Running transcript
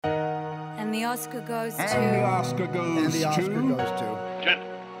And the Oscar goes to... And the Oscar goes to... Gentlemen,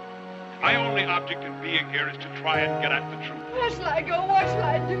 my only object in being here is to try and get at the truth. Where shall I go? What shall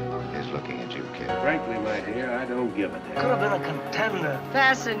I do? He's looking at you, kid. Frankly, my dear, I don't give a damn. Could have been a contender.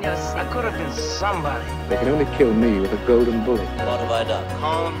 Fasten your seat. I could have been somebody. They can only kill me with a golden bullet. What have I done?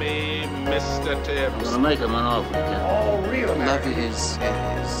 Call me Mr. Tibbs. I'm gonna make him an offer again. All real love is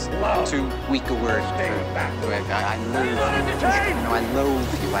too weak a word for I loathe you. No, I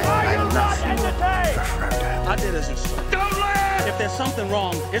loathe you. I love you. I did as instructed. Don't laugh! If there's something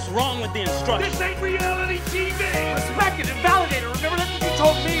wrong, it's wrong with the instruction. This ain't reality TV! Respect it and validate it. Remember that's what you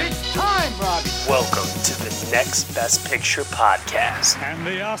told me? It's time, Robbie. Welcome to the Next Best Picture podcast. And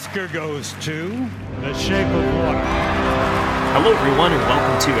the Oscar goes to The Shape of Water. Hello, everyone, and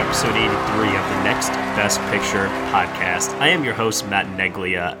welcome to episode 83 of the Next Best Picture podcast. I am your host, Matt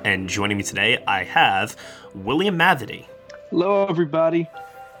Neglia, and joining me today, I have William Mavity. Hello, everybody.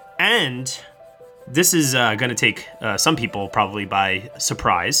 And this is going to take some people probably by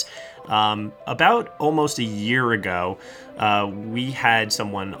surprise. About almost a year ago, we had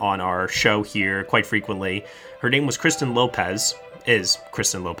someone on our show here quite frequently. Her name was Kristen Lopez,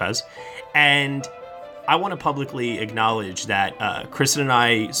 and I want to publicly acknowledge that Kristen and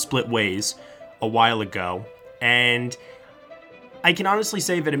I split ways a while ago, and I can honestly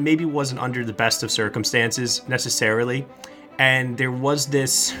say that it maybe wasn't under the best of circumstances necessarily, and there was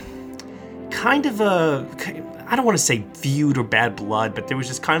this kind of I don't want to say feud or bad blood, but there was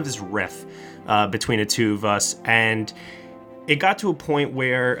just kind of this riff between the two of us, and it got to a point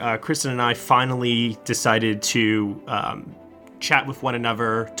where Kristen and I finally decided to chat with one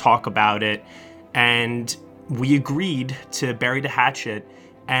another, talk about it, and we agreed to bury the hatchet,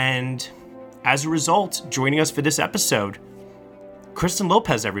 and as a result, joining us for this episode, Kristen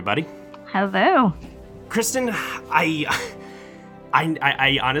Lopez, everybody. Hello. Kristen, I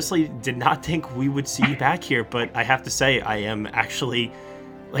honestly did not think we would see you back here, but I have to say, I am actually,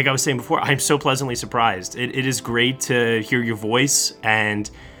 like I was saying before, I'm so pleasantly surprised. It is great to hear your voice, and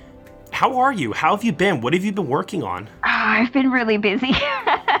how are you? How have you been? What have you been working on? I've been really busy.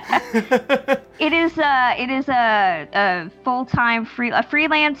 It is a full-time,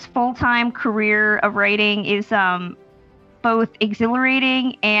 freelance full-time career of writing is both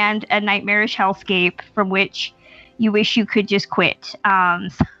exhilarating and a nightmarish hellscape from which you wish you could just quit.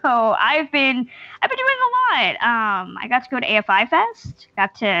 So I've been doing a lot. I got to go to AFI Fest,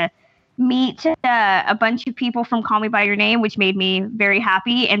 got to meet a bunch of people from Call Me By Your Name, which made me very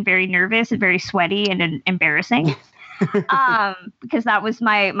happy and very nervous and very sweaty and embarrassing. Because that was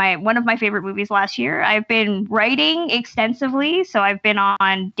my one of my favorite movies last year. I've been writing extensively, so I've been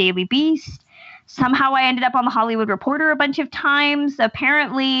on Daily Beast. Somehow I ended up on The Hollywood Reporter a bunch of times.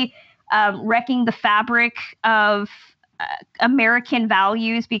 Apparently wrecking the fabric of American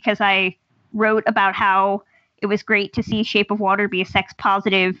values because I wrote about how it was great to see Shape of Water be a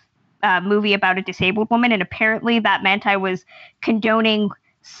sex-positive movie about a disabled woman, and apparently that meant I was condoning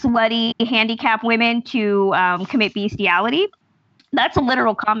slutty handicapped women to commit bestiality. That's a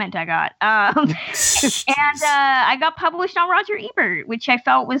literal comment I got. And I got published on Roger Ebert, which I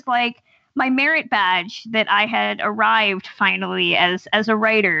felt was like my merit badge that I had arrived finally as a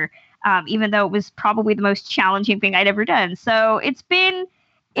writer. Even though it was probably the most challenging thing I'd ever done. So it's been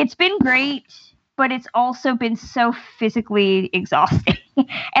great, but it's also been so physically exhausting.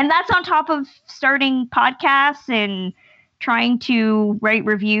 And that's on top of starting podcasts and trying to write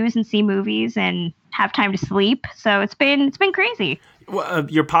reviews and see movies and have time to sleep. So it's been crazy. Well,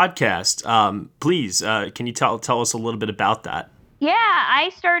 your podcast, please, can you tell us a little bit about that? Yeah,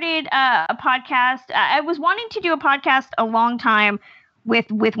 I started a podcast. I was wanting to do a podcast a long time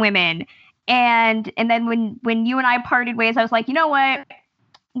with women, and then when you and I parted ways, I was like, you know what,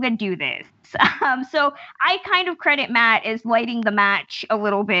 I'm gonna do this. So I kind of credit Matt as lighting the match a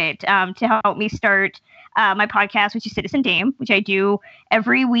little bit to help me start my podcast, which is Citizen Dame, which I do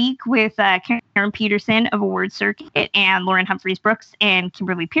every week with Karen Peterson of Award Circuit and Lauren Humphreys Brooks and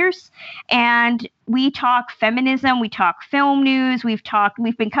Kimberly Pierce. And we talk feminism, we talk film news, we've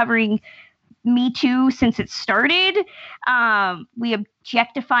been covering Me Too since it started. We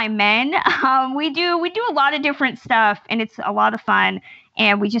objectify men. We do a lot of different stuff, and it's a lot of fun.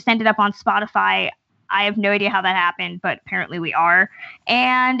 And we just ended up on Spotify. I have no idea how that happened, but apparently we are.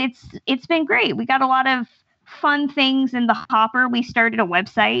 And it's been great. We got a lot of fun things in the hopper. We started a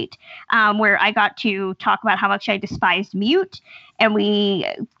website where I got to talk about how much I despised Mute, and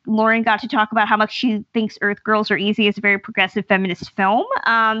Lauren got to talk about how much she thinks Earth Girls Are Easy is a very progressive feminist film.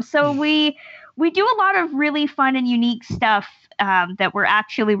 So we do a lot of really fun and unique stuff that we're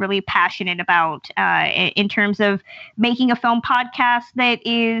actually really passionate about in terms of making a film podcast that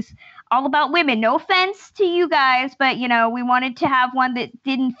is all about women. No offense to you guys, but we wanted to have one that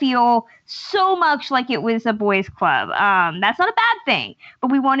didn't feel so much like it was a boys' club. That's not a bad thing,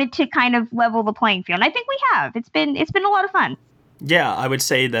 but we wanted to kind of level the playing field. And I think we have. It's been a lot of fun. Yeah, I would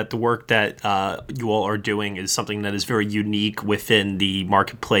say that the work that you all are doing is something that is very unique within the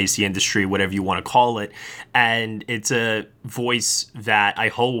marketplace, the industry, whatever you want to call it. And it's a voice that I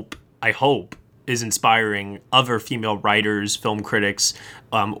hope is inspiring other female writers, film critics,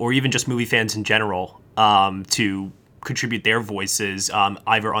 or even just movie fans in general to contribute their voices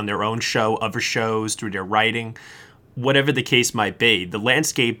either on their own show, other shows, through their writing. Whatever the case might be, the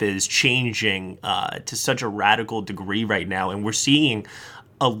landscape is changing to such a radical degree right now, and we're seeing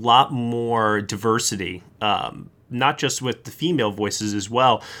a lot more diversity, not just with the female voices as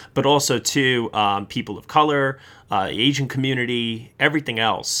well, but also to people of color, Asian community, everything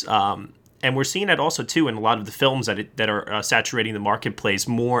else. And we're seeing that also, too, in a lot of the films that are saturating the marketplace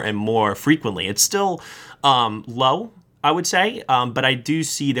more and more frequently. It's still low, I would say, but I do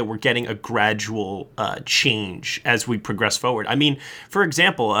see that we're getting a gradual change as we progress forward. I mean, for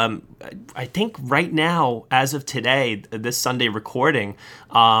example, I think right now, as of today, this Sunday recording,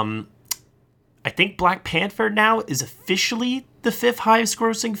 I think Black Panther now is officially the 5th highest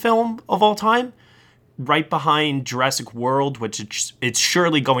grossing film of all time, right behind Jurassic World, which it's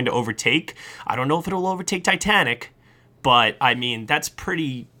surely going to overtake. I don't know if it'll overtake Titanic, but I mean, that's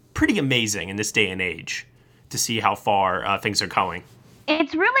pretty amazing in this day and age to see how far things are going.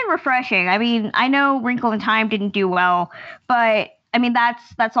 It's really refreshing. I mean, I know Wrinkle in Time didn't do well, but I mean,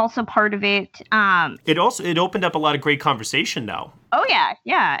 that's also part of it. It opened up a lot of great conversation, though. Oh,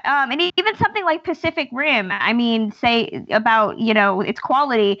 yeah. And even something like Pacific Rim, I mean, say about, its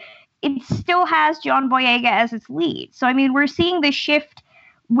quality, it still has John Boyega as its lead. So, I mean, we're seeing the shift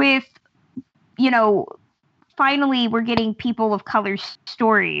with, finally we're getting people of color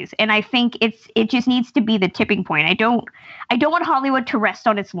stories. And I think it just needs to be the tipping point. I don't want Hollywood to rest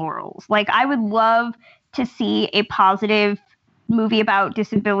on its laurels. Like, I would love to see a positive movie about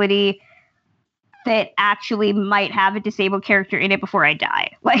disability that actually might have a disabled character in it before I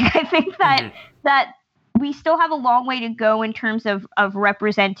die. Like, I think that we still have a long way to go in terms of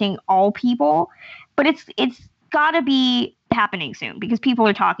representing all people, but it's got to be happening soon because people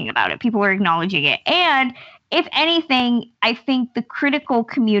are talking about it. People are acknowledging it. And if anything, I think the critical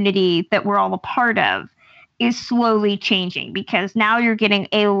community that we're all a part of is slowly changing because now you're getting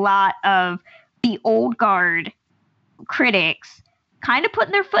a lot of the old guard critics kind of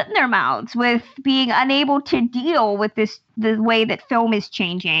putting their foot in their mouths with being unable to deal with the way that film is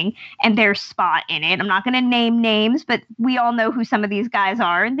changing and their spot in it. I'm not going to name names, but we all know who some of these guys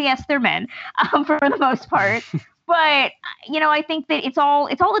are. And yes, they're men for the most part. But, I think that it's all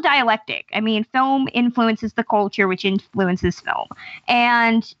a dialectic. I mean, film influences the culture, which influences film.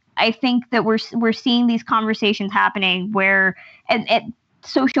 And I think that we're seeing these conversations happening where, and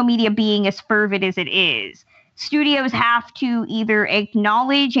social media being as fervid as it is, studios have to either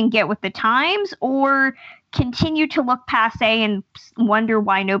acknowledge and get with the times or continue to look passe and wonder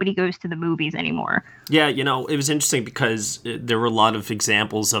why nobody goes to the movies anymore. Yeah, it was interesting because there were a lot of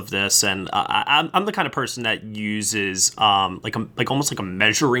examples of this, and I'm the kind of person that uses like almost like a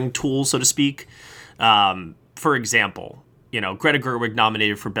measuring tool, so to speak. For example, Greta Gerwig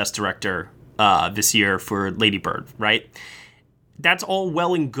nominated for Best Director this year for Lady Bird, right? That's all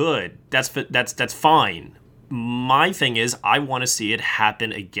well and good. That's fine. My thing is, I want to see it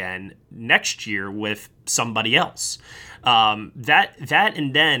happen again next year with somebody else. That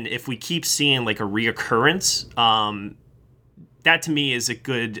and then if we keep seeing like a reoccurrence, that to me is a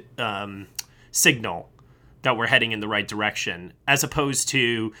good signal that we're heading in the right direction, as opposed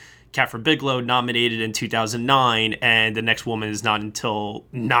to Kathryn Bigelow nominated in 2009 and the next woman is not until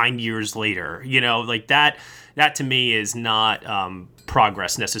 9 years later. Like that to me is not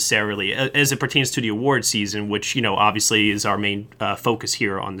progress necessarily as it pertains to the award season, which obviously is our main focus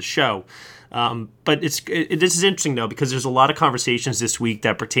here on the show. But this is interesting though, because there's a lot of conversations this week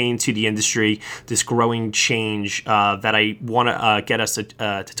that pertain to the industry, this growing change that I want to get us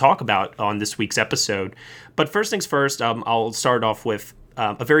to talk about on this week's episode. But first things first, I'll start off with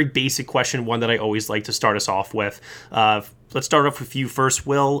a very basic question, one that I always like to start us off with. Let's start off with you first,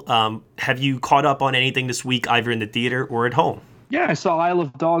 Will. Have you caught up on anything this week, either in the theater or at home? Yeah, I saw Isle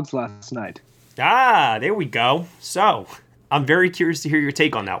of Dogs last night. Ah, there we go. So, I'm very curious to hear your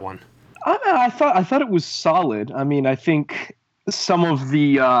take on that one. I thought it was solid. I mean, I think some of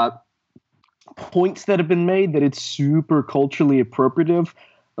the points that have been made that it's super culturally appropriative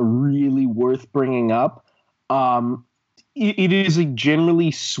are really worth bringing up. It is a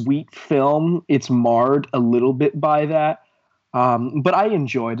generally sweet film. It's marred a little bit by that. But I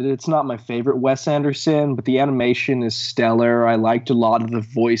enjoyed it. It's not my favorite Wes Anderson, but the animation is stellar. I liked a lot of the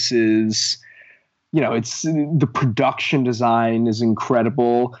voices. It's the production design is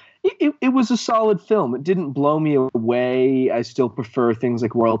incredible. It was a solid film. It didn't blow me away. I still prefer things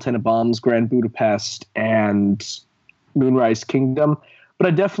like Royal Tenenbaums, Grand Budapest, and Moonrise Kingdom, but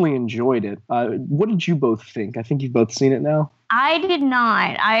I definitely enjoyed it. What did you both think? I think you've both seen it now. I did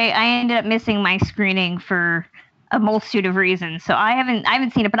not. I ended up missing my screening for a multitude of reasons, so I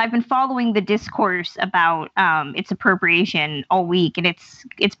haven't seen it. But I've been following the discourse about its appropriation all week, and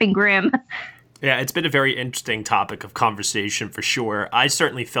it's been grim. Yeah, it's been a very interesting topic of conversation for sure. I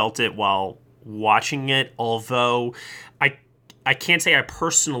certainly felt it while watching it, although I can't say I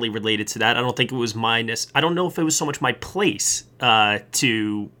personally related to that. I don't think it was I don't know if it was so much my place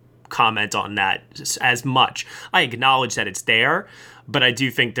to comment on that as much. I acknowledge that it's there, but I do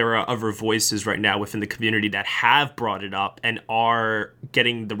think there are other voices right now within the community that have brought it up and are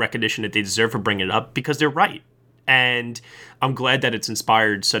getting the recognition that they deserve for bringing it up because they're right. And I'm glad that it's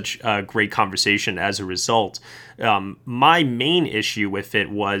inspired such a great conversation as a result. My main issue with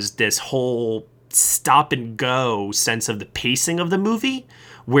it was this whole stop and go sense of the pacing of the movie,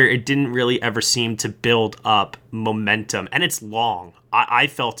 where it didn't really ever seem to build up momentum. And it's long. I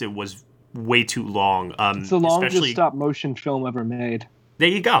felt it was way too long. It's the longest stop motion film ever made. There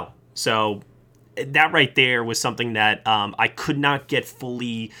you go. So that right there was something that I could not get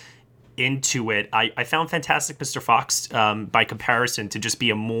fully into it. I found Fantastic Mr. Fox, by comparison, to just be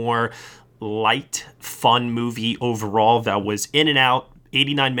a more light, fun movie overall that was in and out,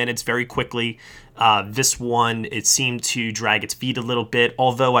 89 minutes very quickly. This one, it seemed to drag its feet a little bit,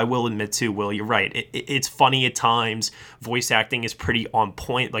 although I will admit too, Will, you're right. It's funny at times. Voice acting is pretty on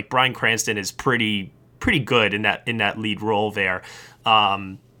point. Like Bryan Cranston is pretty good in that lead role there.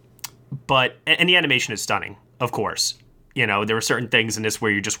 But the animation is stunning, of course. There were certain things in this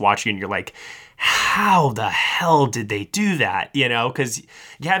where you're just watching and you're like, how the hell did they do that? Because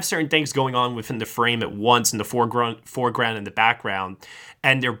you have certain things going on within the frame at once in the foreground and the background.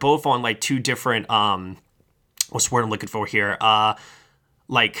 And they're both on like two different, what's the word I'm looking for here?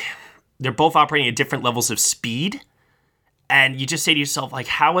 Like they're both operating at different levels of speed. And you just say to yourself, like,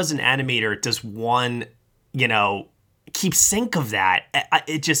 how as an animator does one, keep sync of that?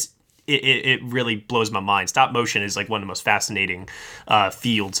 It really blows my mind. Stop motion is like one of the most fascinating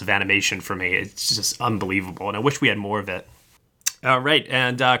fields of animation for me. It's just unbelievable, and I wish we had more of it. All right,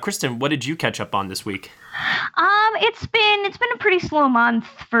 and Kristen, what did you catch up on this week? It's been a pretty slow month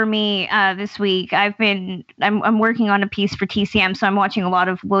for me this week. I'm working on a piece for TCM, so I'm watching a lot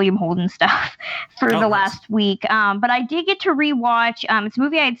of William Holden stuff for the last week. But I did get to rewatch. It's a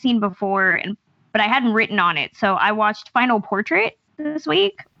movie I had seen before, but I hadn't written on it, so I watched Final Portrait this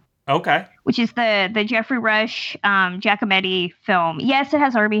week. Okay. Which is the Jeffrey Rush Giacometti film. Yes, it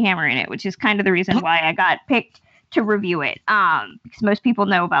has Armie Hammer in it, which is kind of the reason why I got picked to review it. Because most people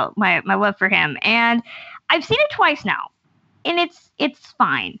know about my love for him. And I've seen it twice now. And it's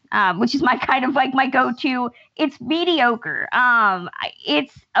fine. Which is my kind of like my go-to. It's mediocre.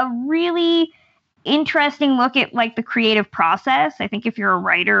 It's a really interesting look at like the creative process. I think if you're a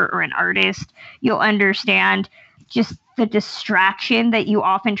writer or an artist, you'll understand just the distraction that you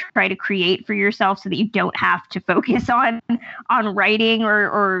often try to create for yourself so that you don't have to focus on writing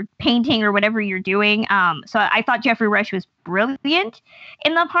or painting or whatever you're doing. So I thought Jeffrey Rush was brilliant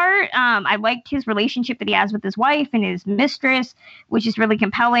in the part. I liked his relationship that he has with his wife and his mistress, which is really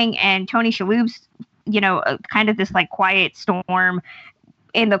compelling. And Tony Shalhoub's, kind of this like quiet storm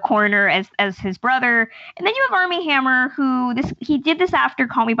in the corner as his brother. And then you have Armie Hammer, he did this after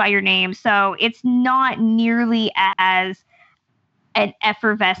Call Me By Your Name, so it's not nearly as an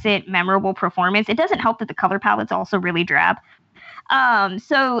effervescent, memorable performance. It doesn't help that the color palette's also really drab.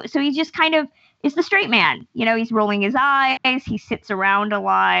 So he just kind of is the straight man. He's rolling his eyes, he sits around a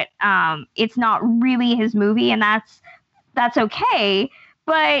lot. It's not really his movie, and that's okay.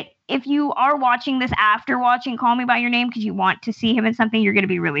 But if you are watching this after watching Call Me By Your Name because you want to see him in something, you're going to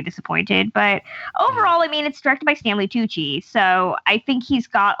be really disappointed. But overall, it's directed by Stanley Tucci. So I think he's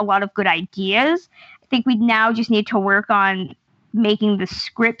got a lot of good ideas. I think we now just need to work on making the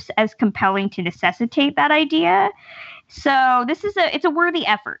scripts as compelling to necessitate that idea. So it's a worthy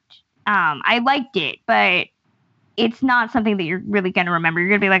effort. I liked it, but it's not something that you're really going to remember. You're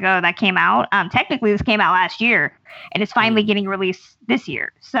going to be like, oh, that came out. Technically, this came out last year, and it's finally getting released this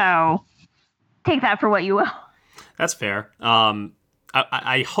year. So take that for what you will. That's fair.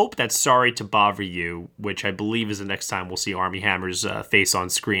 I hope that Sorry to Bother You, which I believe is the next time we'll see Armie Hammer's face on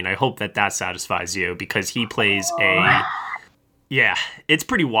screen, I hope that satisfies you, because he plays Yeah, it's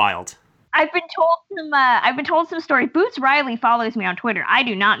pretty wild. I've been told some stories. Boots Riley follows me on Twitter. I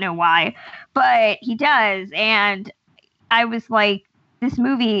do not know why, but he does. And I was like, this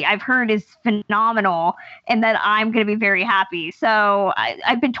movie I've heard is phenomenal and that I'm going to be very happy. So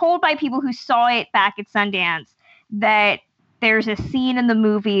I've been told by people who saw it back at Sundance that there's a scene in the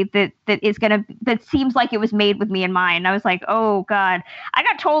movie that seems like it was made with me in mind. And I was like, oh God, I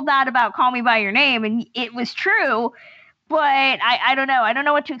got told that about Call Me By Your Name and it was true, but I don't know. I don't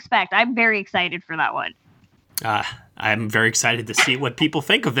know what to expect. I'm very excited for that one. I'm very excited to see what people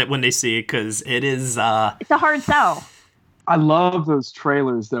think of it when they see it, because it is... It's a hard sell. I love those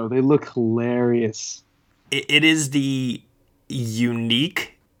trailers, though. They look hilarious. It is the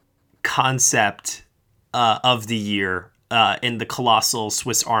unique concept of the year in the colossal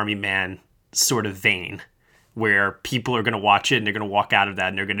Swiss Army Man sort of vein, where people are going to watch it and they're going to walk out of that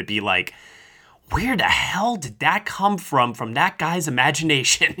and they're going to be like, where the hell did that come from that guy's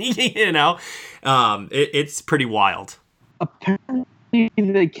imagination? You know? It's pretty wild. Apparently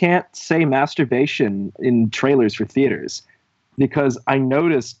they can't say masturbation in trailers for theaters, because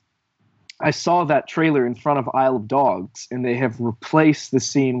I saw that trailer in front of Isle of Dogs, and they have replaced the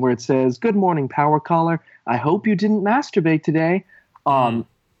scene where it says, "Good morning, power caller. I hope you didn't masturbate today."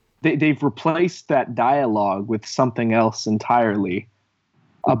 They've replaced that dialogue with something else entirely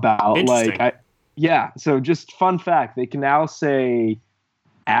about so just fun fact, they can now say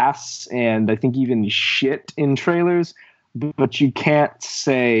ass and I think even shit in trailers, but you can't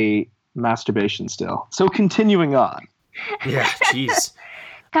say masturbation still. So continuing on. Yeah, jeez.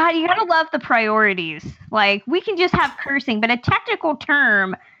 God, you gotta love the priorities. Like, we can just have cursing, but a technical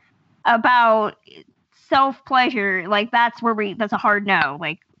term about self-pleasure, like, that's a hard no.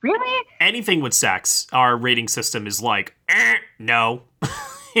 Like, really? Anything with sex, our rating system is like, no.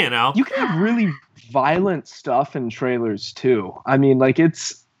 You know? You can have really violent stuff in trailers, too. I mean, like,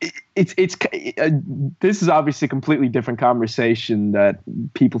 this is obviously a completely different conversation that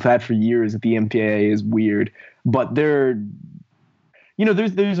people have had for years that the MPAA is weird, but there's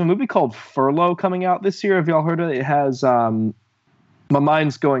a movie called Furlough coming out this year. Have y'all heard of it? It has my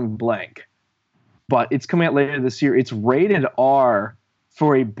mind's going blank, but it's coming out later this year. It's rated R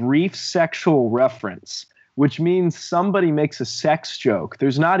for a brief sexual reference, which means somebody makes a sex joke.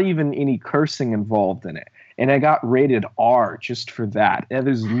 There's not even any cursing involved in it. And I got rated R just for that. And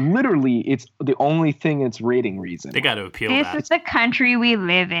it's the only thing it's rating reason. They got to appeal that. This is the country we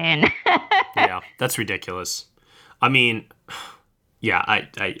live in. Yeah, that's ridiculous. I mean, yeah,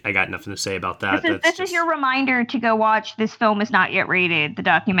 I got nothing to say about that. This is your reminder to go watch This Film Is Not Yet Rated, the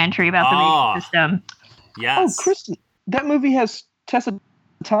documentary about the rating system. Yes. Oh, Kristen, that movie has Tessa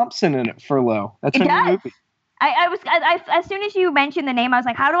Thompson in it, Furlough. That's her new movie. I as soon as you mentioned the name, I was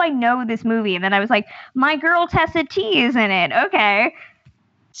like, how do I know this movie? And then I was like, my girl Tessa T is in it. Okay.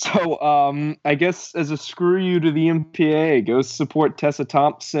 So I guess as a screw you to the MPA, go support Tessa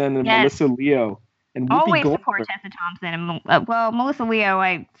Thompson and Melissa Leo. And Whoopi always Goldberg. Support Tessa Thompson. And, Melissa Leo,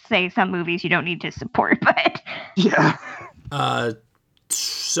 I say some movies you don't need to support, but... Yeah.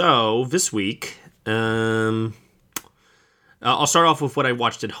 So, this week... I'll start off with what I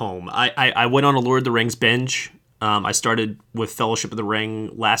watched at home. I went on a Lord of the Rings binge. I started with Fellowship of the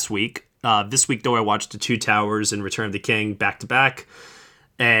Ring last week. This week, though, I watched The Two Towers and Return of the King back-to-back.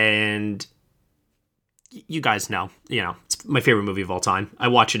 And you guys know, it's my favorite movie of all time. I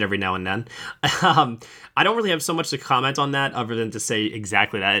watch it every now and then. I don't really have so much to comment on that other than to say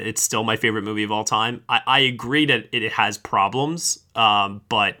exactly that. It's still my favorite movie of all time. I agree that it has problems,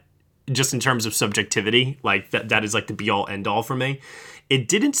 but... just in terms of subjectivity, like that is like the be-all end-all for me. It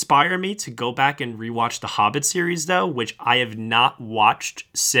did inspire me to go back and rewatch the Hobbit series, though, which I have not watched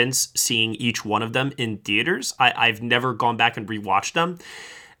since seeing each one of them in theaters. I've never gone back and rewatched them.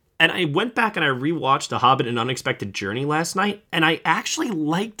 And I went back and I rewatched The Hobbit: An Unexpected Journey last night, and I actually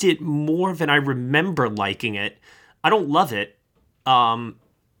liked it more than I remember liking it. I don't love it,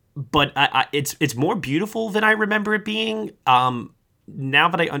 but it's more beautiful than I remember it being. Now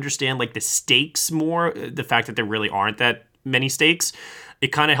that I understand like the stakes more, the fact that there really aren't that many stakes,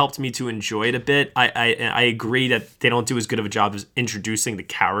 it kind of helped me to enjoy it a bit. I agree that they don't do as good of a job as introducing the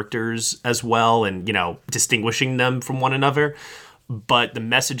characters as well and, distinguishing them from one another. But the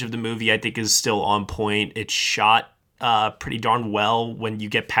message of the movie, I think, is still on point. It's shot pretty darn well when you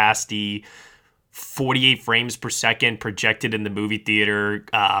get past the 48 frames per second projected in the movie theater,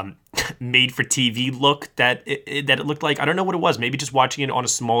 made for TV look that it looked like. I don't know what it was. Maybe just watching it on a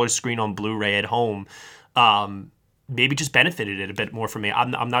smaller screen on Blu-ray at home, maybe just benefited it a bit more for me.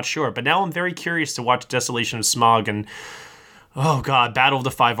 I'm not sure. But now I'm very curious to watch Desolation of Smaug and Oh God, Battle of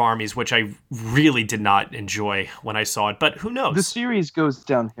the Five Armies, which I really did not enjoy when I saw it, but who knows? The series goes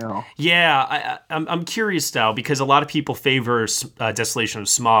downhill. Yeah, I'm curious now because a lot of people favor Desolation of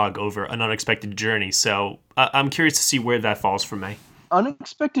Smaug over An Unexpected Journey, so I'm curious to see where that falls for me.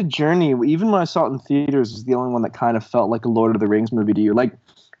 Unexpected Journey, even when I saw it in theaters, was the only one that kind of felt like a Lord of the Rings movie to you. Like,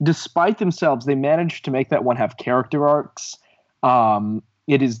 despite themselves, they managed to make that one have character arcs.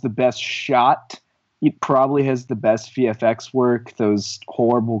 It is the best shot. It probably has the best VFX work, those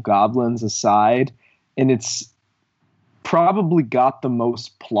horrible goblins aside. And it's probably got the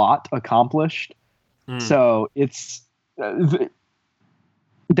most plot accomplished. So it's...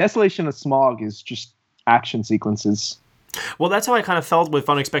 Desolation of Smaug is just action sequences. Well, that's how I kind of felt with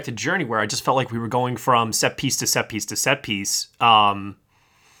Unexpected Journey, where I just felt like we were going from set piece to set piece to set piece.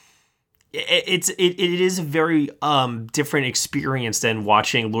 It is a very different experience than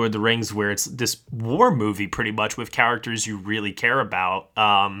watching Lord of the Rings, where it's this war movie pretty much with characters you really care about.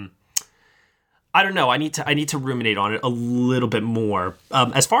 I don't know. I need to ruminate on it a little bit more.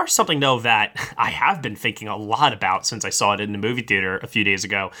 As far as something though that I have been thinking a lot about since I saw it in the movie theater a few days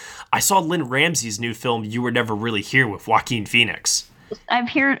ago, I saw Lynn Ramsey's new film You Were Never Really Here with Joaquin Phoenix. I've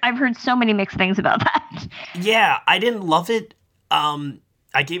heard so many mixed things about that. Yeah, I didn't love it.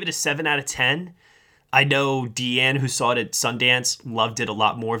 I gave it a 7 out of 10. I know Deanne, who saw it at Sundance, loved it a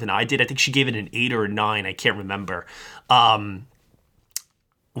lot more than I did. I think she gave it an 8 or a 9. I can't remember.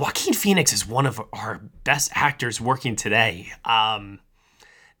 Joaquin Phoenix is one of our best actors working today.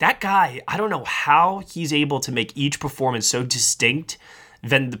 That guy, I don't know how he's able to make each performance so distinct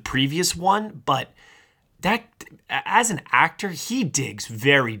than the previous one, but that as an actor, he digs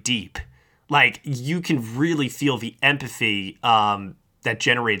very deep. Like, you can really feel the empathy that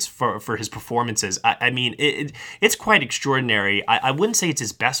generates for his performances. I mean, it's quite extraordinary. I wouldn't say it's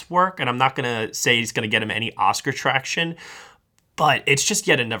his best work, and I'm not going to say it's going to get him any Oscar traction, but it's just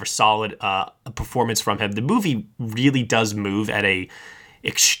yet another solid performance from him. The movie really does move at a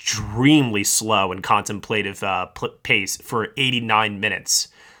extremely slow and contemplative pace for 89 minutes.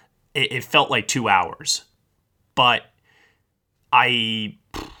 It felt like 2 hours, but I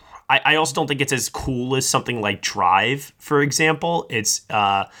also don't think it's as cool as something like Drive, for example. It's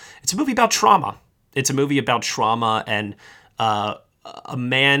a movie about trauma. It's a movie about trauma and a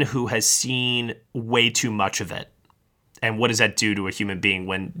man who has seen way too much of it. And what does that do to a human being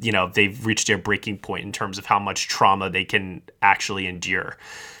when, you know, they've reached their breaking point in terms of how much trauma they can actually endure?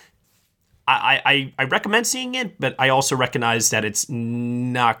 I recommend seeing it, but I also recognize that it's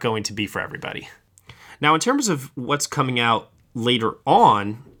not going to be for everybody. Now, in terms of what's coming out later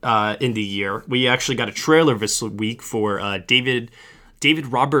on in the year, we actually got a trailer this week for David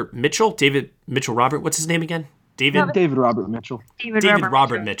Robert Mitchell. David Mitchell Robert, what's his name again? David Robert Mitchell. David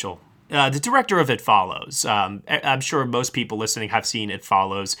Robert Mitchell. The director of It Follows. I'm sure most people listening have seen It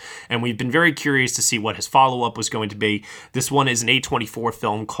Follows, and we've been very curious to see what his follow-up was going to be. This one is an A24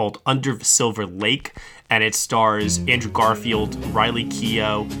 film called Under the Silver Lake, and it stars Andrew Garfield, Riley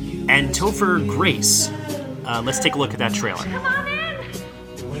Keough, and Topher Grace. Let's take a look at that trailer. Come on in!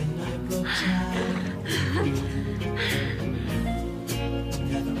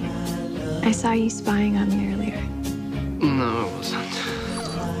 I saw you spying on me earlier. No, it wasn't.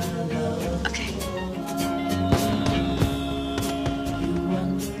 Okay.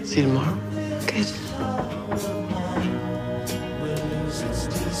 See you tomorrow. Good.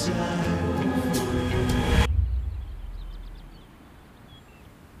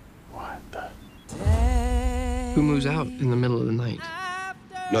 Who moves out in the middle of the night?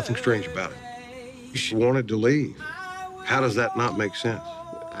 Nothing strange about it. She wanted to leave. How does that not make sense?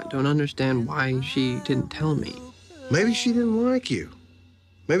 I don't understand why she didn't tell me. Maybe she didn't like you.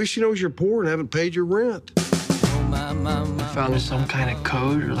 Maybe she knows you're poor and haven't paid your rent. I found some kind of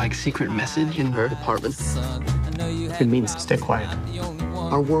code or like secret message in her apartment. It means stay quiet.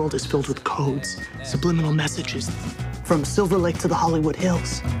 Our world is filled with codes, subliminal messages, from Silver Lake to the Hollywood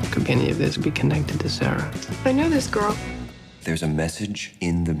Hills. Could any of this be connected to Sarah? I know this girl. There's a message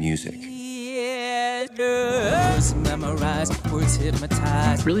in the music.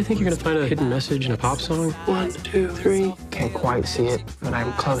 Really think you're gonna find a hidden message in a pop song? 1, 2, 3. Can't quite see it, but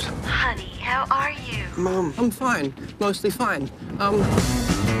I'm close. Honey, how are you? Mom, I'm fine. Mostly fine.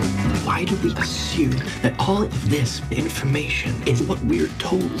 Why do we assume that all of this information is what we're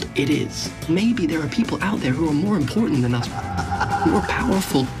told it is? Maybe there are people out there who are more important than us, more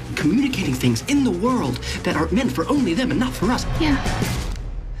powerful, communicating things in the world that are meant for only them and not for us. Yeah.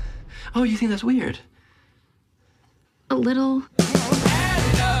 Oh, you think that's weird? A little.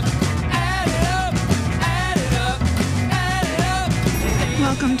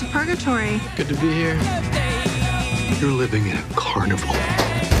 Welcome to Purgatory. Good to be here. You're living in a carnival,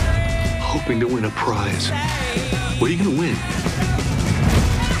 hoping to win a prize. What are you going to win?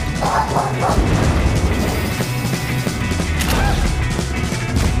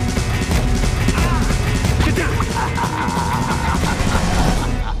 Get down!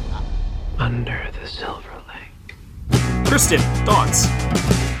 Under the Silver Lake. Kristen, thoughts?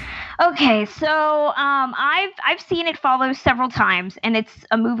 Okay, so I've seen it follow several times, and it's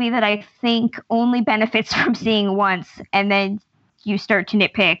a movie that I think only benefits from seeing once, and then you start to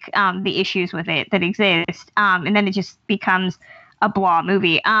nitpick the issues with it that exist, and then it just becomes a blah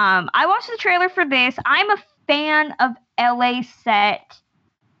movie. I watched the trailer for this. I'm a fan of LA set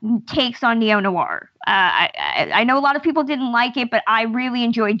takes on neo-noir. I know a lot of people didn't like it, but I really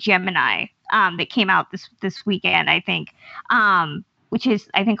enjoyed Gemini that came out this weekend, I think. Which is,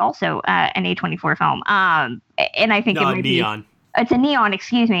 I think, also an A24 film. And I think it might Neon. It's a Neon,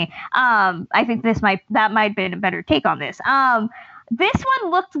 excuse me. I think that might have been a better take on this. This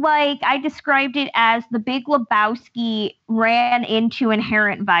one looked like, I described it as the Big Lebowski ran into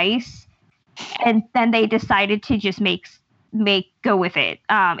Inherent Vice, and then they decided to just go with it.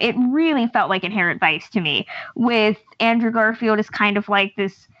 It really felt like Inherent Vice to me, with Andrew Garfield as kind of like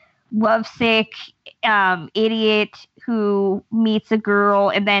this lovesick idiot who meets a girl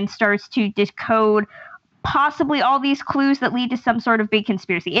and then starts to decode possibly all these clues that lead to some sort of big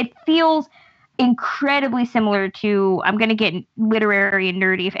conspiracy. It feels incredibly similar to, I'm going to get literary and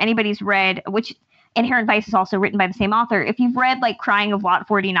nerdy, if anybody's read, which Inherent Vice is also written by the same author, if you've read like Crying of Lot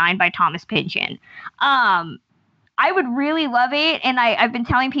 49 by Thomas Pynchon, I would really love it, and I've been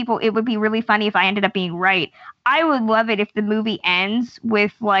telling people it would be really funny if I ended up being right. I would love it if the movie ends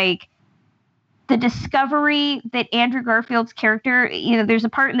with like the discovery that Andrew Garfield's character, there's a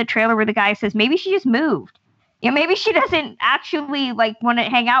part in the trailer where the guy says maybe she just moved. Maybe she doesn't actually like want to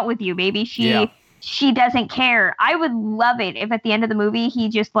hang out with you. Maybe she doesn't care. I would love it if at the end of the movie he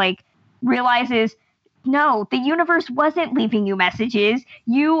just like realizes, no, the universe wasn't leaving you messages.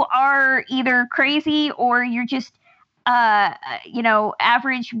 You are either crazy or you're just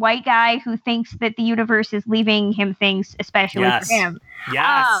average white guy who thinks that the universe is leaving him things, especially for him.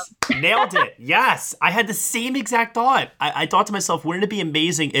 Yes. Nailed it. Yes. I had the same exact thought. I thought to myself, wouldn't it be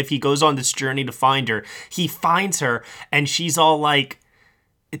amazing if he goes on this journey to find her? He finds her and she's all like,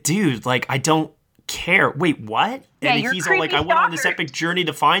 dude, like, I don't care. Wait, what? Yeah, and he's all like, I went on this epic journey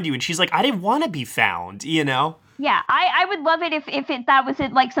to find you. And she's like, I didn't want to be found, Yeah, I would love it if that was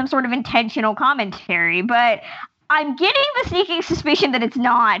like some sort of intentional commentary, but I'm getting the sneaking suspicion that it's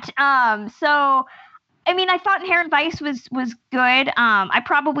not. So, I mean, I thought Inherent Vice was good. I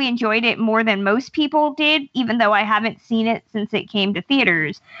probably enjoyed it more than most people did, even though I haven't seen it since it came to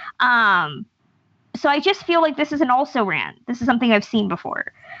theaters. So I just feel like this is an also-ran. This is something I've seen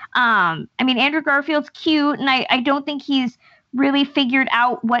before. I mean, Andrew Garfield's cute, and I don't think he's really figured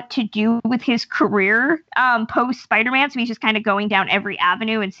out what to do with his career post Spider-Man, so he's just kind of going down every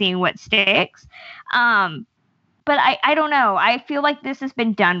avenue and seeing what sticks. But I don't know. I feel like this has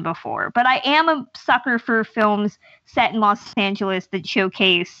been done before. But I am a sucker for films set in Los Angeles that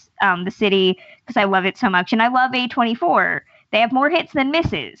showcase the city because I love it so much. And I love A24. They have more hits than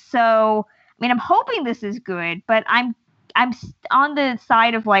misses. So, I mean, I'm hoping this is good, but I'm on the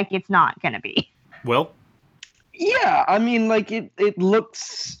side of like it's not going to be. Will? Yeah, I mean, like it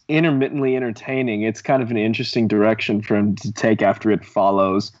looks intermittently entertaining. It's kind of an interesting direction for him to take after it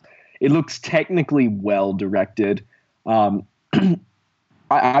follows. It looks technically well directed. I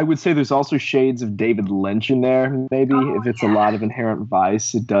would say there's also shades of David Lynch in there, maybe. If it's a lot of Inherent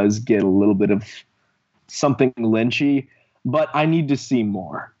Vice, it does get a little bit of something Lynchy. But I need to see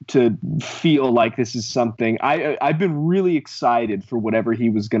more to feel like this is something. I've been really excited for whatever he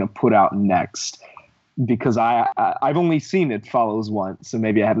was going to put out next, because I've only seen It Follows once, so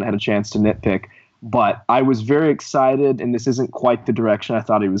maybe I haven't had a chance to nitpick. But I was very excited, and this isn't quite the direction I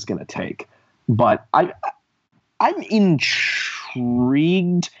thought he was going to take. But I'm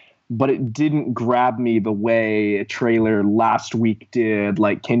intrigued, but it didn't grab me the way a trailer last week did,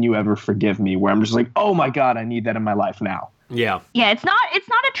 like Can You Ever Forgive Me, where I'm just like, oh my God, I need that in my life now. Yeah. Yeah, it's not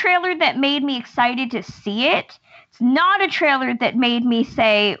a trailer that made me excited to see it. It's not a trailer that made me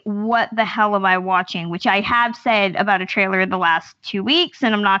say, what the hell am I watching? Which I have said about a trailer in the last 2 weeks,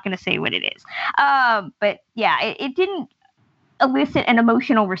 and I'm not going to say what it is. But yeah, it didn't elicit an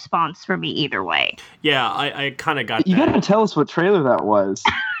emotional response for me either way. Yeah, I kind of got You that. got to tell us what trailer that was.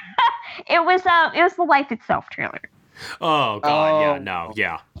 It was the Life Itself trailer. Oh, God, yeah, no,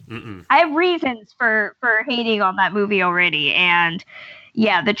 yeah. Mm-mm. I have reasons for hating on that movie already, and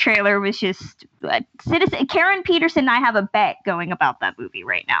yeah, the trailer was just Karen Peterson and I have a bet going about that movie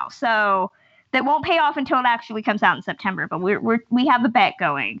right now. So that won't pay off until it actually comes out in September. But we have a bet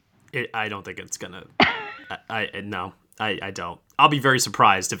going. I don't think it's gonna. No, I don't. I'll be very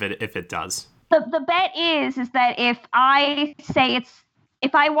surprised if it does. The bet is that if I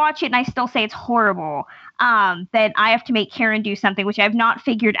watch it and I still say it's horrible, then I have to make Karen do something, which I've not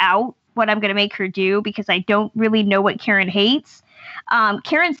figured out what I'm going to make her do because I don't really know what Karen hates.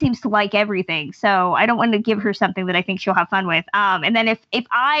 Karen seems to like everything, so I don't want to give her something that I think she'll have fun with. And then if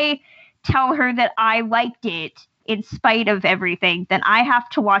I tell her that I liked it in spite of everything, then I have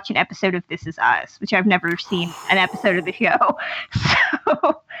to watch an episode of This Is Us, which I've never seen an episode of the show.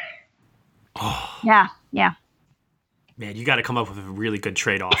 So, yeah. Man, you got to come up with a really good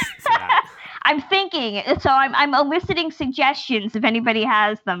trade-off for that. I'm thinking, so I'm eliciting suggestions if anybody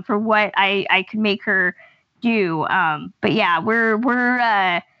has them for what I could make her do. But yeah,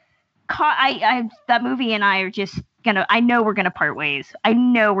 that movie and I are just I know we're gonna part ways. I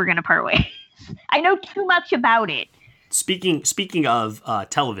know too much about it. Speaking of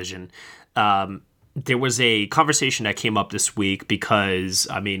television, there was a conversation that came up this week because,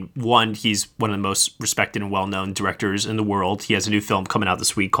 I mean, one, he's one of the most respected and well-known directors in the world. He has a new film coming out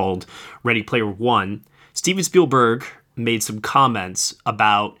this week called Ready Player One. Steven Spielberg made some comments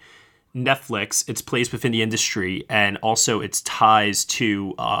about Netflix, its place within the industry, and also its ties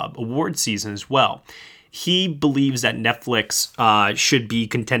to award season as well. He believes that Netflix should be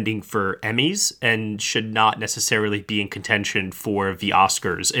contending for Emmys and should not necessarily be in contention for the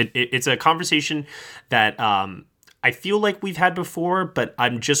Oscars. It's a conversation that I feel like we've had before, but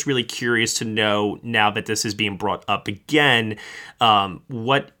I'm just really curious to know now that this is being brought up again,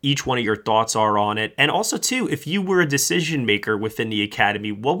 what each one of your thoughts are on it. And also, too, if you were a decision maker within the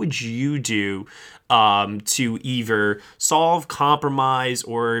Academy, what would you do to either solve, compromise,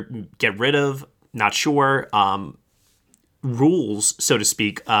 or get rid of, not sure, rules, so to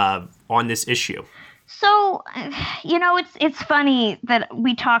speak, on this issue? So, it's funny that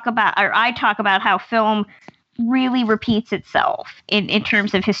I talk about how film really repeats itself in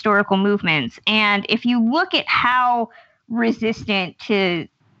terms of historical movements. And if you look at how resistant to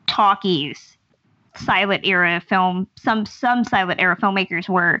talkies silent era film, some silent era filmmakers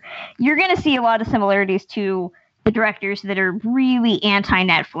were, you're going to see a lot of similarities to the directors that are really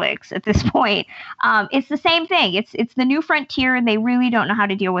anti-Netflix at this point. It's the same thing. It's the new frontier, and they really don't know how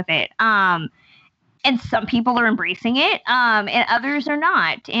to deal with it. And some people are embracing it, and others are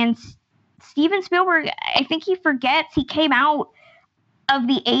not. And Steven Spielberg, I think he forgets he came out of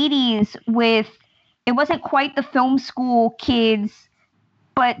the 80s with, it wasn't quite the film school kids,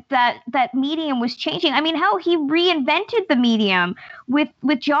 but that medium was changing. I mean, hell, he reinvented the medium with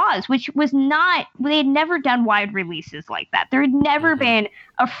Jaws, which was not, they had never done wide releases like that. There had never been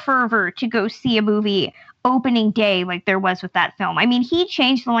a fervor to go see a movie opening day like there was with that film. I mean, he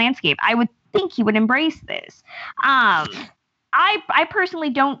changed the landscape. I would think he would embrace this. I personally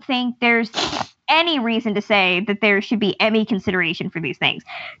don't think there's any reason to say that there should be Emmy consideration for these things.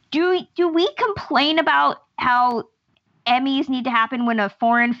 Do we complain about how Emmys need to happen when a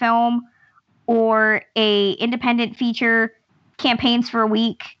foreign film or a independent feature campaigns for a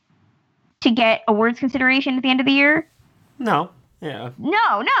week to get awards consideration at the end of the year? No. Yeah.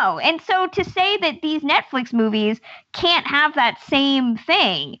 No. And so to say that these Netflix movies can't have that same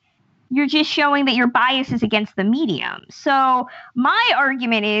thing, you're just showing that your bias is against the medium. So my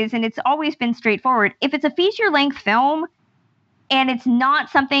argument is, and it's always been straightforward, if it's a feature-length film and it's not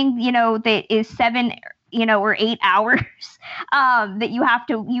something, that is 7 or 8 hours that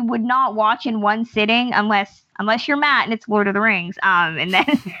you would not watch in one sitting unless you're Matt and it's Lord of the Rings. And then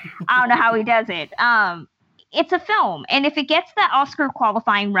I don't know how he does it. It's a film. And if it gets that Oscar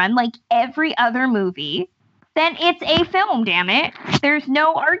qualifying run like every other movie, then it's a film, damn it. There's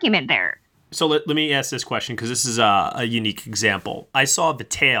no argument there. So let me ask this question, because this is a unique example. I saw The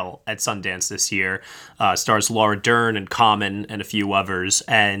Tale at Sundance this year. Stars Laura Dern and Common and a few others.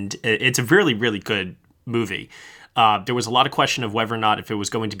 And it's a really, really good movie. There was a lot of question of whether or not if it was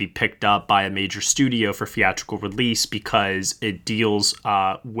going to be picked up by a major studio for theatrical release, because it deals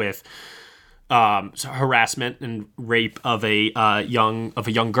with harassment and rape of a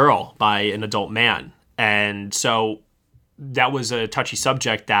young girl by an adult man. And so that was a touchy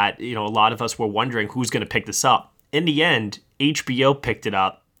subject that, a lot of us were wondering who's going to pick this up. In the end, HBO picked it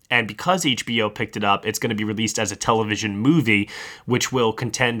up. And because HBO picked it up, it's going to be released as a television movie, which will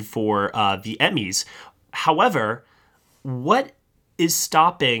contend for the Emmys. However, what is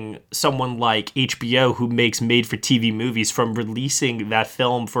stopping someone like HBO, who makes made-for-TV movies, from releasing that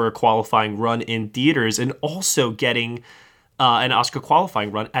film for a qualifying run in theaters and also getting an Oscar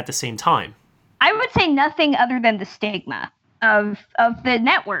qualifying run at the same time? I would say nothing other than the stigma. of the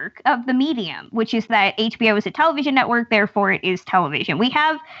network, of the medium, which is that HBO is a television network, therefore it is television. We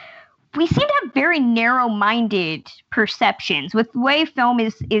seem to have very narrow-minded perceptions with the way film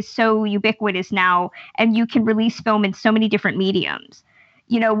is so ubiquitous now, and you can release film in so many different mediums.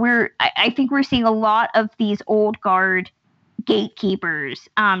 You know, I think we're seeing a lot of these old guard gatekeepers,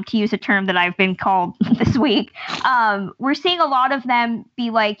 to use a term that I've been called this week. We're seeing a lot of them be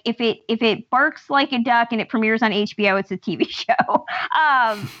like, if it barks like a duck and it premieres on HBO, it's a TV show.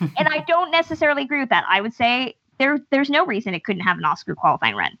 And I don't necessarily agree with that. I would say there's no reason it couldn't have an Oscar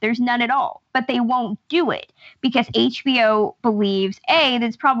qualifying run. There's none at all. But they won't do it because HBO believes, A, that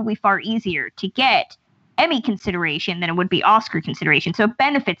it's probably far easier to get Emmy consideration than it would be Oscar consideration. So it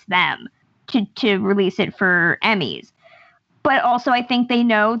benefits them to release it for Emmys. But also, I think they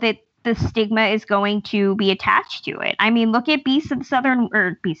know that the stigma is going to be attached to it. I mean, look at Beasts of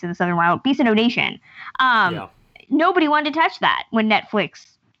No Nation. Nobody wanted to touch that when Netflix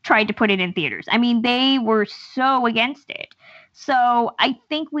tried to put it in theaters. I mean, they were so against it. So I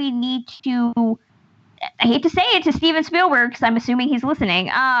think we need to, I hate to say it to Steven Spielberg, because I'm assuming he's listening,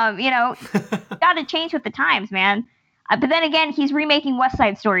 got to change with the times, man. But then again, he's remaking West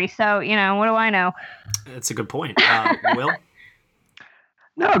Side Story, so, what do I know? That's a good point. Will?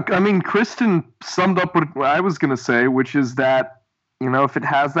 No, I mean, Kristen summed up what I was going to say, which is that, if it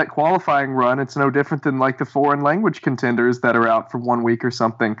has that qualifying run, it's no different than like the foreign language contenders that are out for 1 week or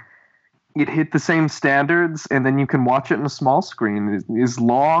something. It hit the same standards, and then you can watch it in a small screen. As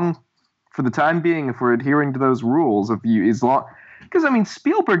long, for the time being, if we're adhering to those rules, because, I mean,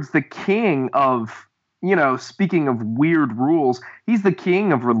 Spielberg's the king of, speaking of weird rules, he's the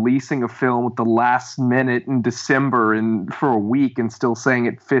king of releasing a film at the last minute in December and for a week and still saying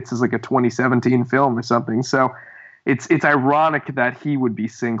it fits as like a 2017 film or something. So it's ironic that he would be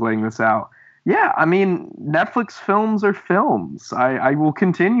singling this out. Yeah, I mean, Netflix films are films. I will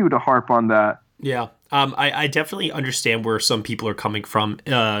continue to harp on that. Yeah. I definitely understand where some people are coming from.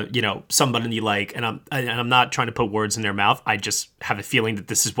 Somebody like, and I'm not trying to put words in their mouth. I just have a feeling that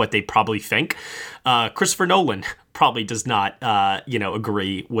this is what they probably think. Christopher Nolan probably does not,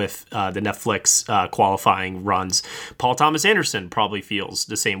 agree with the Netflix qualifying runs. Paul Thomas Anderson probably feels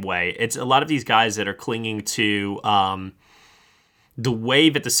the same way. It's a lot of these guys that are clinging to the way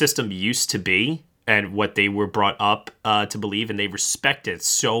that the system used to be and what they were brought up to believe, and they respect it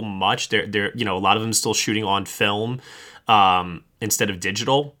so much. They're a lot of them still shooting on film instead of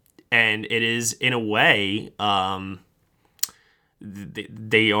digital, and it is in a way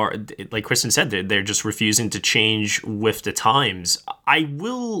they are, like Kristen said, they're just refusing to change with the times. I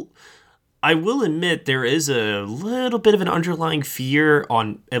will admit there is a little bit of an underlying fear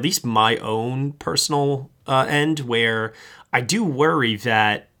on at least my own personal end, where I do worry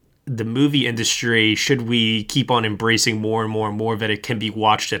that the movie industry, should we keep on embracing more and more and more that it can be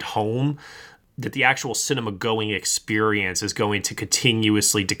watched at home, that the actual cinema going experience is going to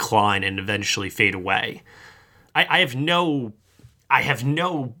continuously decline and eventually fade away. I have no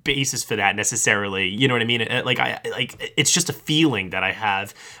basis for that necessarily. You know what I mean? It's just a feeling that I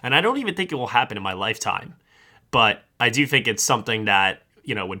have, and I don't even think it will happen in my lifetime. But I do think it's something that,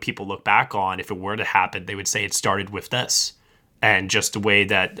 when people look back on, if it were to happen, they would say it started with this. And just the way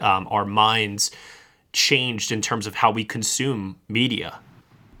that our minds changed in terms of how we consume media.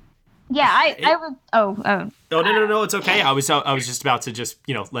 Yeah, I would. Oh. No, it's okay. I was just about to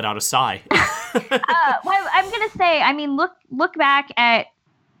let out a sigh. Well, I'm gonna say, I mean, look back at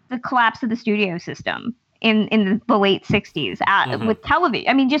the collapse of the studio system in the late '60s with television.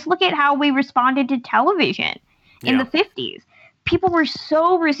 I mean, just look at how we responded to television in the '50s. People were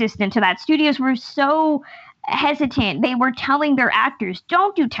so resistant to that. Studios were so hesitant. They were telling their actors,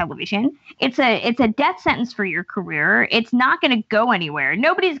 don't do television. It's a death sentence for your career. It's not going to go anywhere.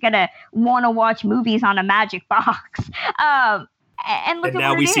 Nobody's going to want to watch movies on a magic box. And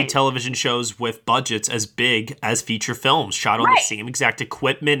now we see television shows with budgets as big as feature films, shot on the same exact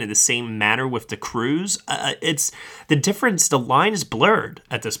equipment in the same manner with the crews. It's the difference. The line is blurred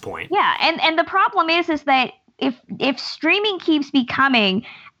at this point. Yeah, and the problem is that if streaming keeps becoming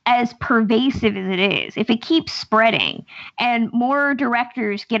as pervasive as it is, if it keeps spreading and more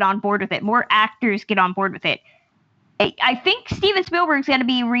directors get on board with it, more actors get on board with it, I think Steven Spielberg's going to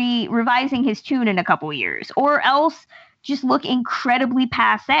be revising his tune in a couple years, or else just look incredibly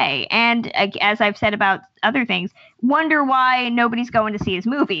passé. And as I've said about other things, wonder why nobody's going to see his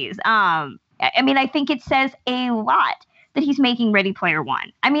movies. I mean, I think it says a lot that he's making Ready Player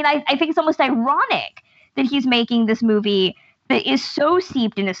One. I mean, I think it's almost ironic that he's making this movie that is so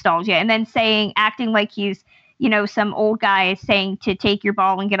steeped in nostalgia, and then acting like he's, some old guy saying to take your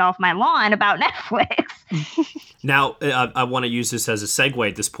ball and get off my lawn about Netflix. Now, I want to use this as a segue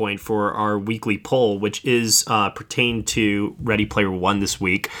at this point for our weekly poll, which is pertained to Ready Player One this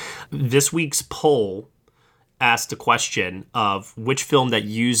week. This week's poll asked the question of which film that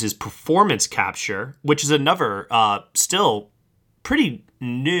uses performance capture, which is another still pretty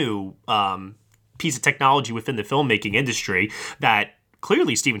new piece of technology within the filmmaking industry that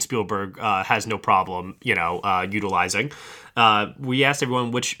clearly Steven Spielberg has no problem, utilizing. We asked everyone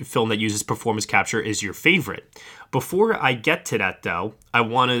which film that uses performance capture is your favorite. Before I get to that, though, I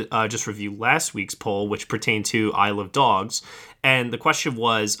want to just review last week's poll, which pertained to Isle of Dogs. And the question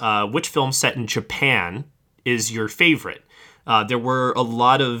was, which film set in Japan is your favorite? There were a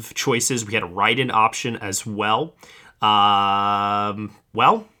lot of choices. We had a write-in option as well.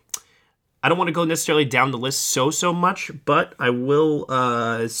 I don't want to go necessarily down the list so much, but I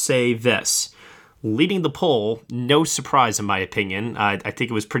will say this. Leading the poll, no surprise in my opinion. I think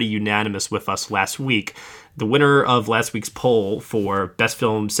it was pretty unanimous with us last week. The winner of last week's poll for best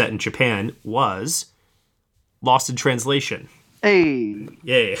film set in Japan was Lost in Translation. Hey.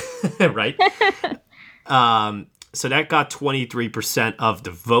 Yeah, right? So that got 23% of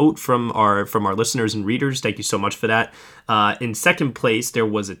the vote from our listeners and readers. Thank you so much for that. In second place, there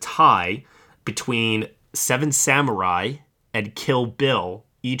was a tie between Seven Samurai and Kill Bill.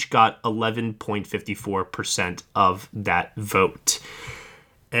 Each got 11.54% of that vote.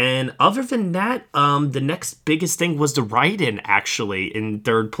 And other than that, the next biggest thing was the write-in, actually, in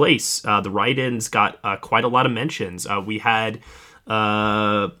third place. The write-ins got quite a lot of mentions. We had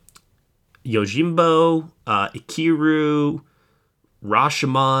Yojimbo, Ikiru,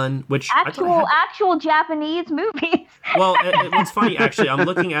 Rashomon, which actual Japanese movies. Well, it's funny actually. I'm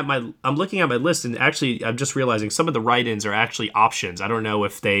looking at my list, and actually, I'm just realizing some of the write-ins are actually options. I don't know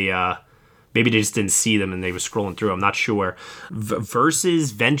if they maybe they just didn't see them and they were scrolling through. I'm not sure.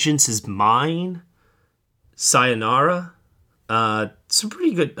 Versus Vengeance is Mine, Sayonara, some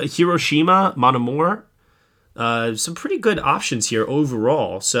pretty good Hiroshima, Mon Amour, some pretty good options here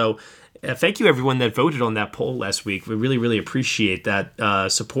overall. So. Thank you, everyone that voted on that poll last week. We really, really appreciate that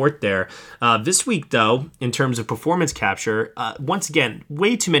support there. This week, though, in terms of performance capture, once again,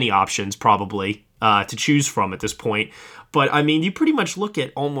 way too many options probably to choose from at this point. But, I mean, you pretty much look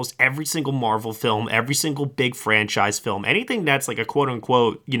at almost every single Marvel film, every single big franchise film, anything that's like a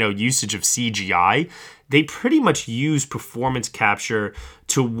quote-unquote, usage of CGI, they pretty much use performance capture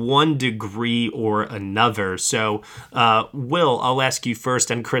to one degree or another. So, Will, I'll ask you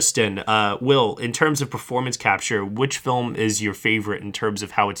first, and Kristen. Will, in terms of performance capture, which film is your favorite in terms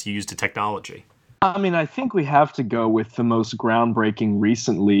of how it's used to technology? I mean, I think we have to go with the most groundbreaking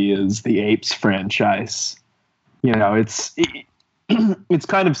recently is the Apes franchise. It's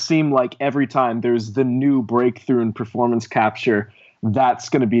kind of seemed like every time there's the new breakthrough in performance capture, that's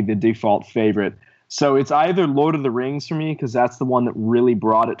going to be the default favorite. So it's either Lord of the Rings for me, because that's the one that really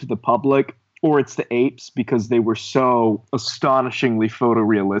brought it to the public, or it's the Apes because they were so astonishingly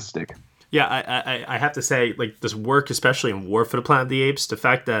photorealistic. Yeah, I have to say, like, this work, especially in War for the Planet of the Apes, the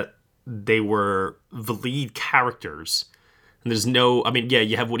fact that they were the lead characters. And there's no,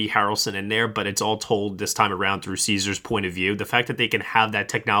 you have Woody Harrelson in there, but it's all told this time around through Caesar's point of view. The fact that they can have that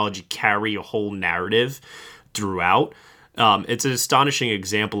technology carry a whole narrative throughout, it's an astonishing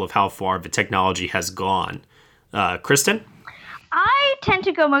example of how far the technology has gone. Kristen? I tend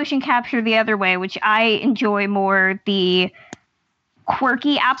to go motion capture the other way, which I enjoy more the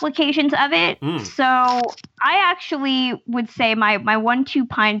quirky applications of it. So I actually would say my 1-2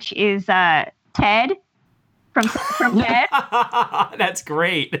 punch is Ted. From Ted. That's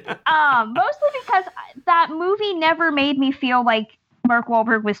great. Mostly because that movie never made me feel like Mark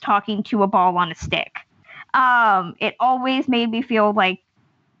Wahlberg was talking to a ball on a stick. It always made me feel like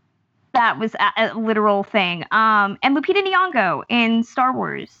that was a literal thing. And Lupita Nyong'o in Star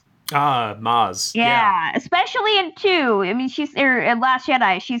Wars. Maz. Yeah, especially in 2. I mean, in Last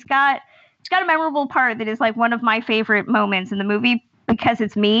Jedi. She's got a memorable part that is like one of my favorite moments in the movie. Because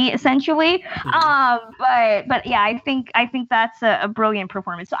it's me, essentially. But yeah, I think that's a brilliant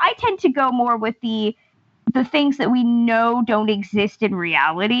performance. So I tend to go more with the things that we know don't exist in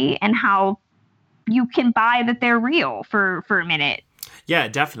reality and how you can buy that they're real for a minute. Yeah,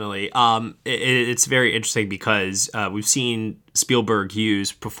 definitely. It's very interesting because we've seen Spielberg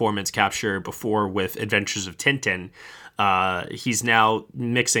use performance capture before with Adventures of Tintin. He's now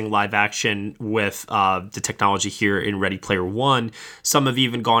mixing live action with the technology here in Ready Player One. Some have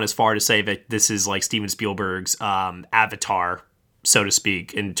even gone as far to say that this is like Steven Spielberg's Avatar, so to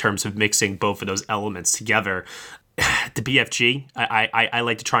speak, in terms of mixing both of those elements together. the BFG. I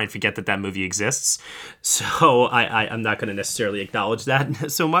like to try and forget that movie exists, so I'm not going to necessarily acknowledge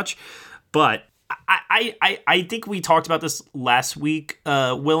that so much. But I think we talked about this last week.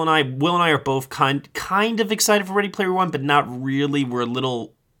 Will and I are both kind of excited for Ready Player One, but not really. We're a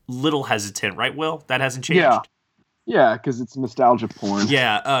little hesitant, right, Will? That hasn't changed. Yeah, because it's nostalgia porn.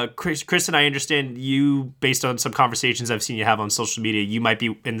 Yeah, Chris, and I understand you, based on some conversations I've seen you have on social media, you might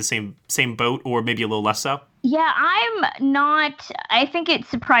be in the same boat, or maybe a little less so. Yeah, I'm not. I think it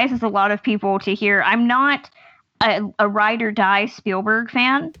surprises a lot of people to hear I'm not a ride or die Spielberg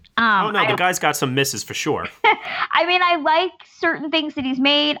fan. The guy's got some misses for sure. I mean, I like certain things that he's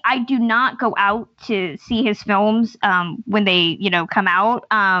made. I do not go out to see his films when they, come out.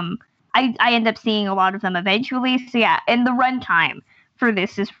 I end up seeing a lot of them eventually. So yeah, and the runtime for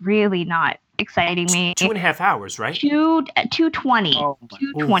this is really not exciting me. 2.5 hours, right? 220. Oh,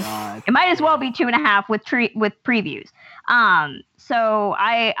 220. God. It might as well be 2.5 with previews. So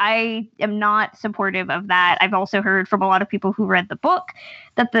I am not supportive of that. I've also heard from a lot of people who read the book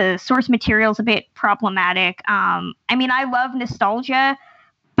that the source material is a bit problematic. I mean, I love nostalgia,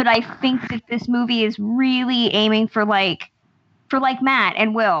 but I think that this movie is really aiming for Matt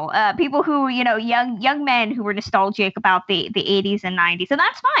and Will, people who, young men who were nostalgic about the 80s and 90s, and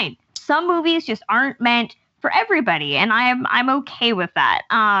that's fine. Some movies just aren't meant for everybody, and I'm okay with that.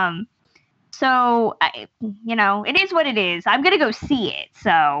 So it is what it is. I'm gonna go see it.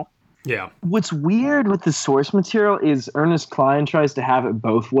 So yeah. What's weird with the source material is Ernest Cline tries to have it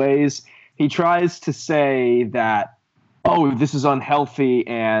both ways. He tries to say that, oh, this is unhealthy,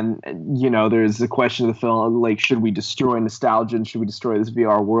 and there's the question of the film, like, should we destroy nostalgia and should we destroy this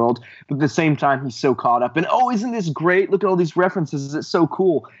VR world? But at the same time, he's so caught up in, oh, isn't this great? Look at all these references. It's so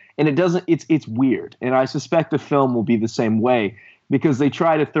cool. And it doesn't. It's weird. And I suspect the film will be the same way, because they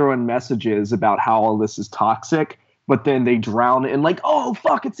try to throw in messages about how all this is toxic, but then they drown it in like, oh,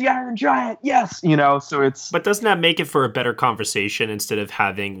 fuck, it's the Iron Giant. Yes. So it's. But doesn't that make it for a better conversation instead of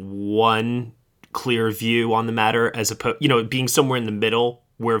having one clear view on the matter, as opposed, being somewhere in the middle,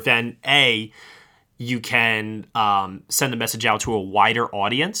 where then you can send the message out to a wider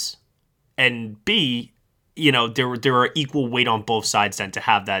audience, and B, there are equal weight on both sides then to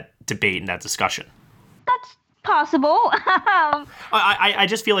have that debate and that discussion. That's possible. I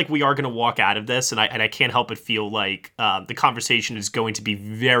just feel like we are going to walk out of this, and I can't help but feel like the conversation is going to be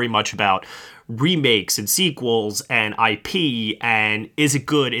very much about remakes and sequels and IP, and is it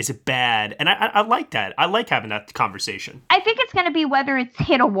good, is it bad? And I like that. I like having that conversation. I think it's going to be whether it's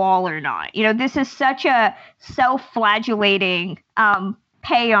hit a wall or not. This is such a self-flagellating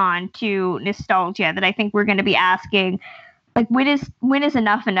pay-on to nostalgia that I think we're going to be asking, like, when is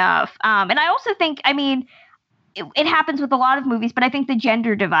enough enough? And I also think, I mean, it happens with a lot of movies, but I think the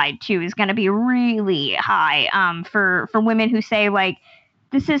gender divide too is going to be really high for women who say, like,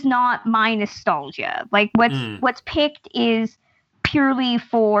 this is not my nostalgia. Like, what's picked is purely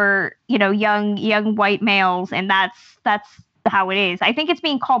for young white males, and that's how it is. I think it's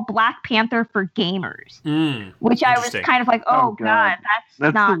being called Black Panther for gamers, which I was kind of like, oh God,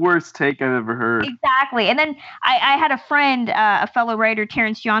 that's not the worst take I've ever heard. Exactly. And then I had a friend, a fellow writer,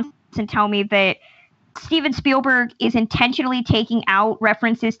 Terrence Johnson, tell me that Steven Spielberg is intentionally taking out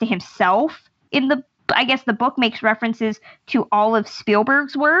references to himself in the. I guess the book makes references to all of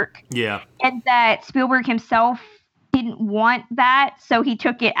Spielberg's work. Yeah. And that Spielberg himself didn't want that, so he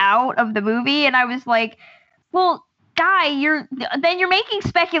took it out of the movie. And I was like, well, guy, you're making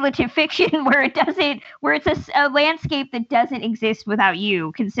speculative fiction where it's a landscape that doesn't exist without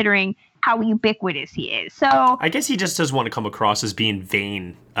you, considering how ubiquitous he is. So I guess he just doesn't want to come across as being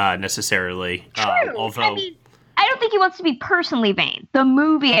vain, necessarily. True. Although I mean, I don't think he wants to be personally vain. The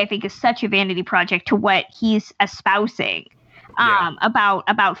movie, I think, is such a vanity project to what he's espousing about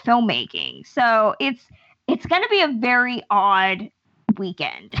filmmaking. So it's going to be a very odd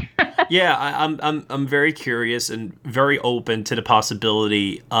weekend. Yeah, I'm very curious and very open to the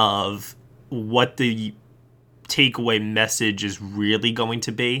possibility of what the takeaway message is really going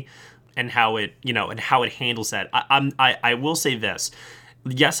to be, and how it handles that. I will say this.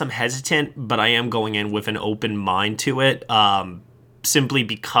 Yes, I'm hesitant, but I am going in with an open mind to it, simply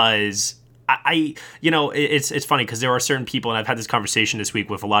because it's funny because there are certain people, and I've had this conversation this week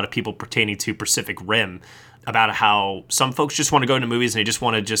with a lot of people pertaining to Pacific Rim, about how some folks just want to go into movies and they just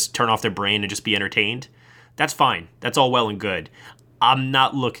want to just turn off their brain and just be entertained. That's fine. That's all well and good. I'm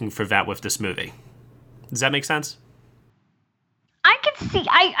not looking for that with this movie. Does that make sense? I can see.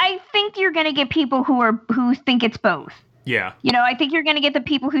 I think you're going to get people who think it's both. Yeah. I think you're going to get the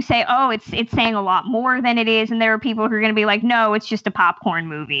people who say, oh, it's saying a lot more than it is. And there are people who are going to be like, no, it's just a popcorn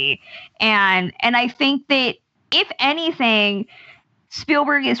movie. And I think that if anything,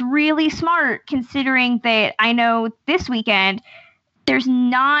 Spielberg is really smart, considering that I know this weekend there's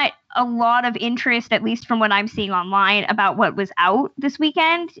not a lot of interest, at least from what I'm seeing online, about what was out this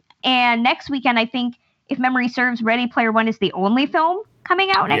weekend. And next weekend, I think, if memory serves, Ready Player One is the only film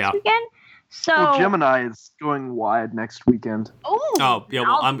coming out next weekend. So Gemini is going wide next weekend. Oh yeah,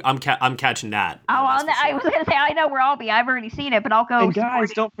 well I'm catching that. I was gonna say I know where I'll be. I've already seen it, but I'll go. And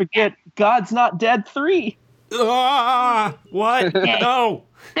guys, don't forget, God's Not Dead 3. What? No.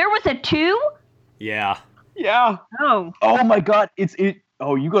 There was a 2? Yeah. Yeah. Oh. Oh my God!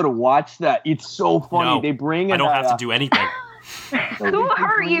 Oh, you got to watch that. It's so funny. No, they bring in. I don't have to do anything. Who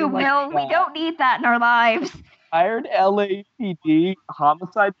are you, Will? We don't need that in our lives. Hired LAPD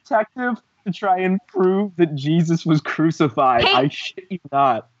homicide detective to try and prove that Jesus was crucified. I shit you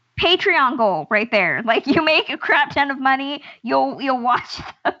not. Patreon goal right there. Like, you make a crap ton of money, you'll watch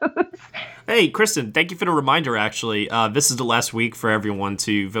those. Hey, Kristen, thank you for the reminder, actually. This is the last week for everyone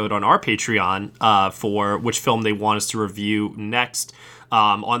to vote on our Patreon for which film they want us to review next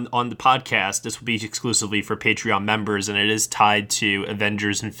on the podcast. This will be exclusively for Patreon members, and it is tied to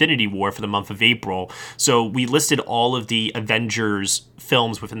Avengers Infinity War for the month of April. So we listed all of the Avengers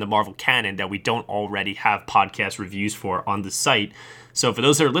films within the Marvel canon that we don't already have podcast reviews for on the site. So for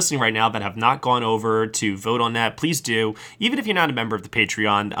those that are listening right now that have not gone over to vote on that, please do. Even if you're not a member of the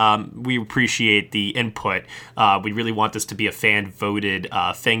Patreon, we appreciate the input. We really want this to be a fan-voted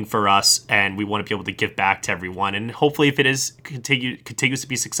thing for us, and we want to be able to give back to everyone. And hopefully, if it is continues to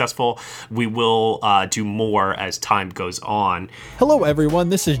be successful, we will do more as time goes on. Hello, everyone.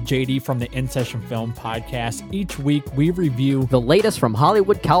 This is JD from the In Session Film Podcast. Each week, we review the latest from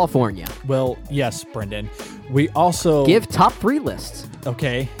Hollywood, California. Well, yes, Brendan. We also give top 3 lists.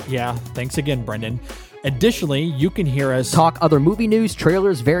 Okay, yeah. Thanks again, Brendan. Additionally, you can hear us talk other movie news,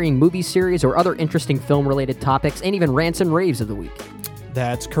 trailers, varying movie series, or other interesting film-related topics, and even rants and raves of the week.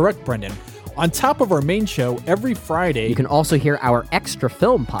 That's correct, Brendan. On top of our main show, every Friday, you can also hear our extra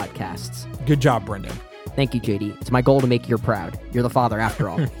film podcasts. Good job, Brendan. Thank you, JD. It's my goal to make you proud. You're the father, after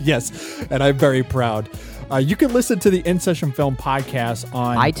all. Yes, and I'm very proud. You can listen to the In Session Film Podcast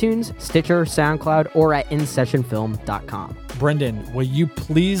on iTunes, Stitcher, SoundCloud, or at InSessionFilm.com. Brendan, will you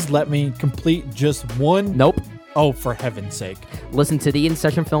please let me complete just one? Nope. Oh, for heaven's sake. Listen to the In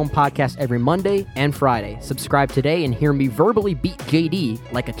Session Film Podcast every Monday and Friday. Subscribe today and hear me verbally beat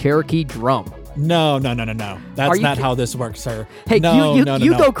JD like a Cherokee drum. No. That's not how this works, sir. Hey, no,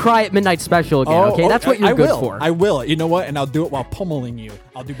 you go cry at Midnight Special again, okay? That's what you're good for. I will. You know what? And I'll do it while pummeling you.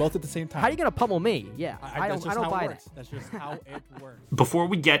 I'll do both at the same time. How are you going to pummel me? Yeah, I don't buy that. That's just how it works. Before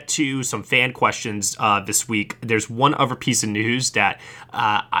we get to some fan questions this week, there's one other piece of news that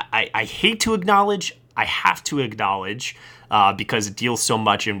I hate to acknowledge. I have to acknowledge because it deals so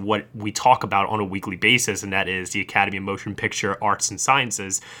much in what we talk about on a weekly basis, and that is the Academy of Motion Picture Arts and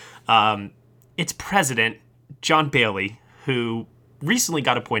Sciences. Its president, John Bailey, who recently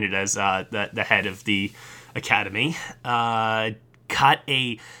got appointed as the head of the Academy, got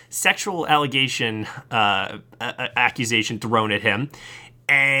a sexual accusation thrown at him,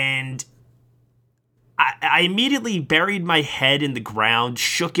 and I immediately buried my head in the ground,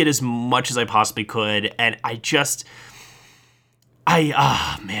 shook it as much as I possibly could, and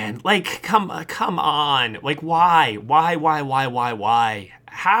man, like, come on, like, why?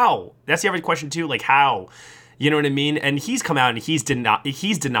 How? That's the other question too, like, how? You know what I mean? And he's come out and he's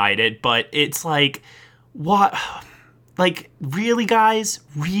denied it, but it's like, what? Like, really, guys?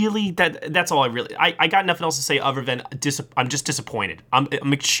 Really? That's all I got nothing else to say other than I'm just disappointed.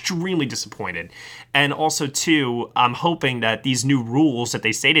 I'm extremely disappointed. And also, too, I'm hoping that these new rules that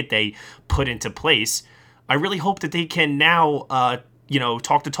they say that they put into place, I really hope that they can now,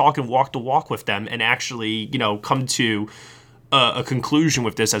 talk the talk and walk the walk with them and actually, come to a conclusion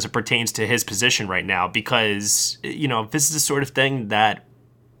with this as it pertains to his position right now. Because, this is the sort of thing that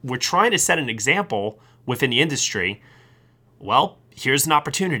we're trying to set an example within the industry. Well, here's an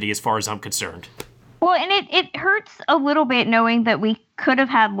opportunity as far as I'm concerned. Well, and it hurts a little bit knowing that we could have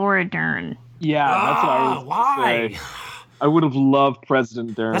had Laura Dern. Yeah, that's what I was why? say. I would have loved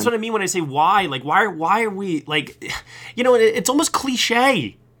President Dern. That's what I mean when I say why. Like, why are we, like, it's almost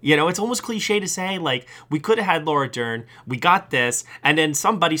cliche. It's almost cliche to say, like, we could have had Laura Dern, we got this, and then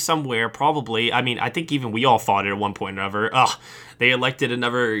somebody somewhere probably, I mean, I think even we all thought it at one point or another, they elected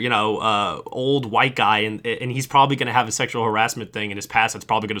another, old white guy, and he's probably going to have a sexual harassment thing in his past that's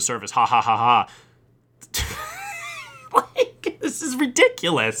probably going to serve as ha ha ha ha. Like, this is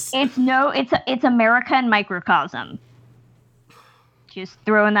ridiculous. It's America in microcosm. Just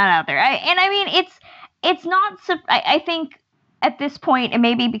throwing that out there. I think at this point, and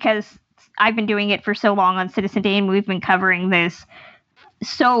maybe because I've been doing it for so long on Citizen Dame. We've been covering this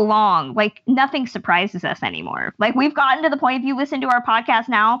so long. Like, nothing surprises us anymore. Like, we've gotten to the point, if you listen to our podcast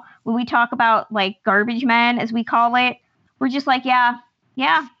now, when we talk about like garbage men, as we call it, we're just like, yeah.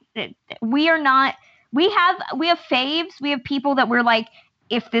 We are not. We have faves. We have people that we're like,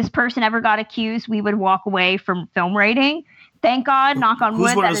 if this person ever got accused, we would walk away from film writing. Thank God, knock on wood.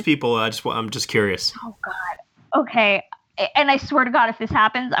 Who's one of those people? I'm just curious. Oh God. Okay. And I swear to God, if this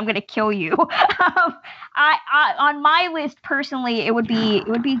happens, I'm gonna kill you. I on my list personally, it would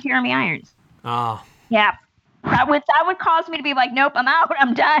be Jeremy Irons. Oh. Yeah. That would cause me to be like, nope, I'm out.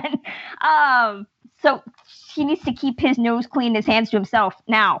 I'm done. So he needs to keep his nose clean, his hands to himself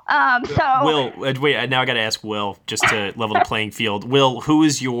now. Will, wait, now I got to ask Will, just to level the playing field. Will, who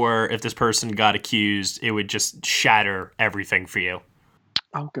is if this person got accused, it would just shatter everything for you?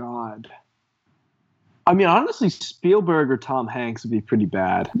 Oh, God. I mean, honestly, Spielberg or Tom Hanks would be pretty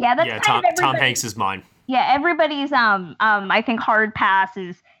bad. Yeah, that's Tom Hanks is mine. Yeah, everybody's I think hard pass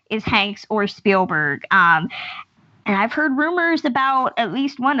is Hanks or Spielberg. And I've heard rumors about at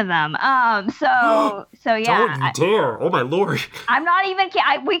least one of them. So yeah. Don't you dare! Oh my Lord! I'm not even.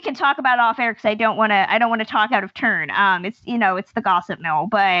 We can talk about it off air because I don't want to talk out of turn. It's the gossip mill,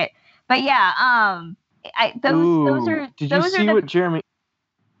 but yeah. Those are. Did you see what Jeremy?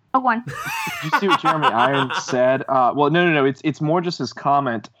 Oh, one. Did you see what Jeremy Irons said? Well, no. It's more just his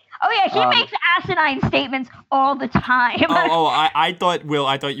comment. Oh yeah, he makes asinine statements all the time. I thought,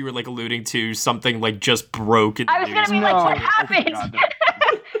 Will, you were like alluding to something like just broke. I was gonna be like, what happened?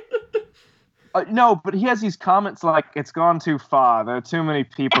 No, but he has these comments like, it's gone too far. There are too many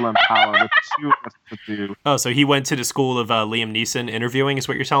people in power. There's too much to do. Oh, so he went to the school of Liam Neeson interviewing, is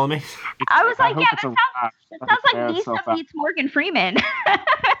what you're telling me? I was like, that sounds like Neeson meets Morgan Freeman.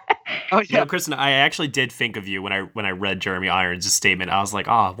 Oh yeah, you know, Kristen, I actually did think of you when I read Jeremy Irons' statement. I was like,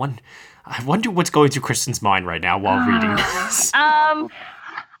 I wonder what's going through Kristen's mind right now while reading this.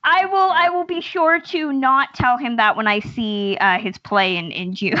 I will be sure to not tell him that when I see his play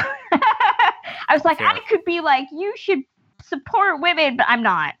in June. I was like, fair. I could be like, you should support women, but I'm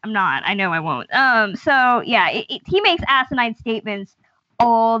not. I know I won't. So yeah, he makes asinine statements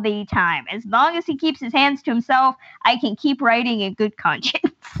all the time. As long as he keeps his hands to himself, I can keep writing in good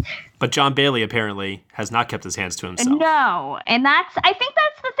conscience. But John Bailey apparently has not kept his hands to himself. No, and I think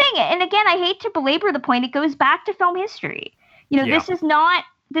that's the thing. And again, I hate to belabor the point. It goes back to film history. This was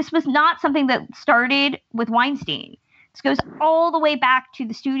not something that started with Weinstein. This goes all the way back to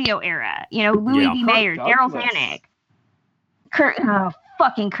the studio era. Louis B. Mayer, Daryl Zanuck,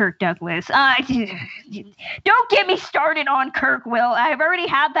 fucking Kirk Douglas. Don't get me started on Kirk, Will. I've already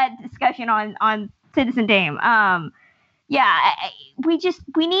had that discussion on Citizen Dame.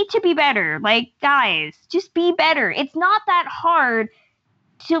 We need to be better. Like, guys, just be better. It's not that hard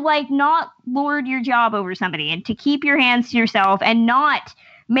to not lord your job over somebody and to keep your hands to yourself and not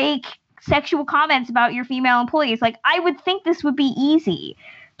make sexual comments about your female employees. Like, I would think this would be easy.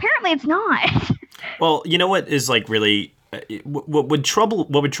 Apparently it's not. Well, you know what is really what would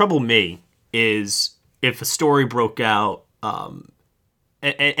trouble me is if a story broke out,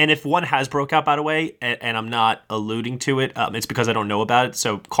 and if one has broke out, by the way, and I'm not alluding to it, it's because I don't know about it,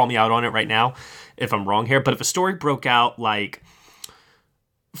 so call me out on it right now if I'm wrong here. But if a story broke out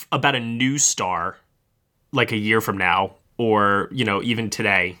about a news star a year from now, or even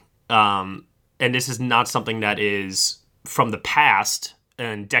today, and this is not something that is from the past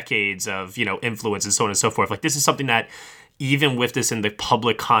and decades of influence and so on and so forth. This is something that, even with this in the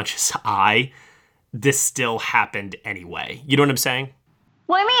public conscious eye, this still happened anyway. You know what I'm saying?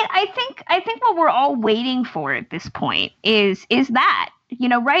 Well, I mean, I think what we're all waiting for at this point is that.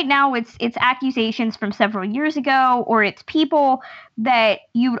 Right now it's accusations from several years ago, or it's people that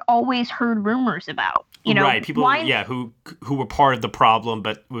you'd always heard rumors about. Right, people, who were part of the problem,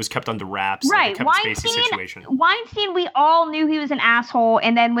 but it was kept under wraps. Right, Weinstein, we all knew he was an asshole,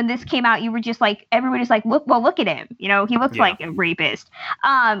 and then when this came out, you were just like, everybody's like, look at him. He looks like a rapist.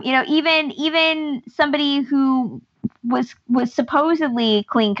 Even somebody who was supposedly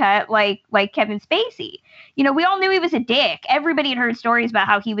clean cut, like Kevin Spacey. We all knew he was a dick. Everybody had heard stories about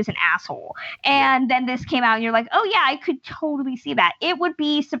how he was an asshole, and then this came out, and you're like, oh yeah, I could totally see that. It would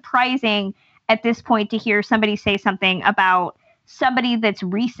be surprising at this point to hear somebody say something about somebody that's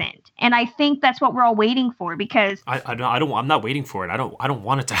recent, and I think that's what we're all waiting for, because I'm not waiting for it. I don't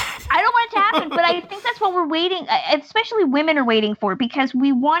want it to happen. I don't want it to happen, but I think that's what we're waiting, especially women are waiting for, because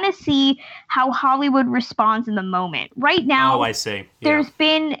we want to see how Hollywood responds in the moment. Right now, I see. Yeah.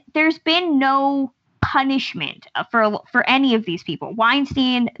 There's been no punishment for any of these people.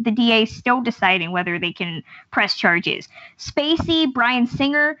 Weinstein, the DA is still deciding whether they can press charges. Spacey, Bryan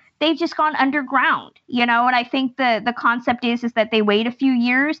Singer, they've just gone underground, and I think the concept is that they wait a few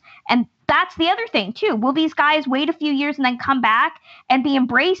years, and that's the other thing too. Will these guys wait a few years and then come back and be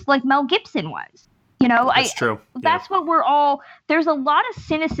embraced like Mel Gibson was? That's true. That's what we're all. There's a lot of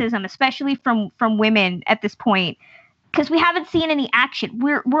cynicism, especially from women at this point, because we haven't seen any action.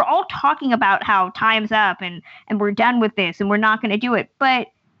 We're all talking about how time's up and we're done with this and we're not going to do it. But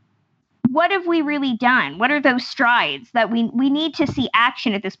what have we really done? What are those strides that we need to see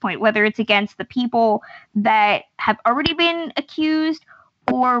action at this point, whether it's against the people that have already been accused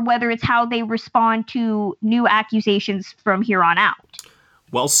or whether it's how they respond to new accusations from here on out?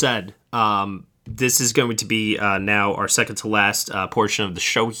 Well said. This is going to be now our second to last portion of the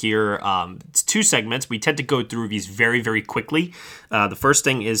show here. It's 2 segments. We tend to go through these very, very quickly. The first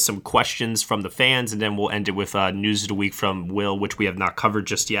thing is some questions from the fans, and then we'll end it with News of the Week from Will, which we have not covered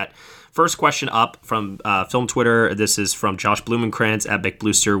just yet. First question up from Film Twitter. This is from Josh Blumenkrantz at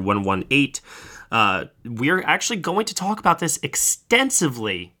BigBlooster118. We're actually going to talk about this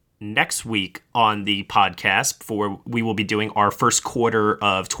extensively next week on the podcast, we will be doing our first quarter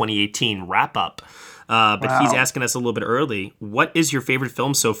of 2018 wrap up. But wow. He's asking us a little bit early, what is your favorite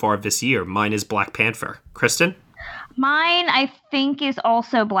film so far this year? Mine is Black Panther. Kristen? Mine, I think, is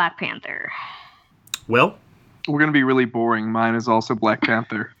also Black Panther. Will? We're going to be really boring. Mine is also Black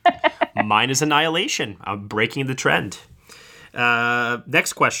Panther. Mine is Annihilation. I'm breaking the trend.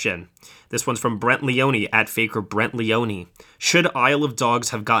 Next question. This one's from Brent Leone at Faker Brent Leone. Should Isle of Dogs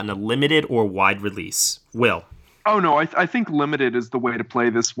have gotten a limited or wide release? Will? Oh, no, I think limited is the way to play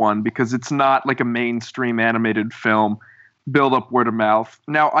this one because it's not like a mainstream animated film. Build up word of mouth.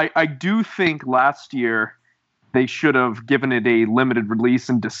 Now, I do think last year they should have given it a limited release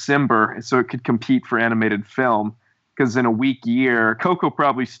in December so it could compete for animated film because in a weak year, Coco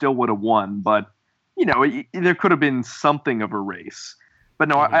probably still would have won, but there could have been something of a race. But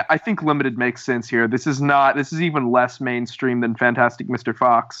no, I think limited makes sense here. This is even less mainstream than Fantastic Mr.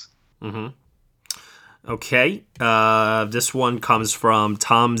 Fox. Mm-hmm. Okay. This one comes from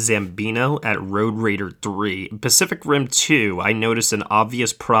Tom Zambino at Road Raider 3. Pacific Rim 2, I noticed an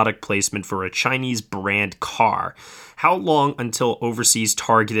obvious product placement for a Chinese brand car. How long until overseas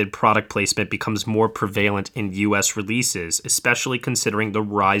targeted product placement becomes more prevalent in U.S. releases, especially considering the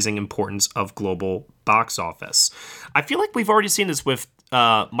rising importance of global box office? I feel like we've already seen this with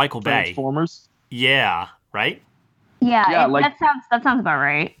Michael Bay. Transformers? Yeah, right? Yeah, that sounds about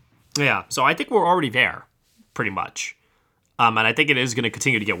right. Yeah, so I think we're already there, pretty much. And I think it is going to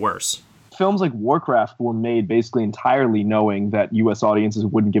continue to get worse. Films like Warcraft were made basically entirely knowing that U.S. audiences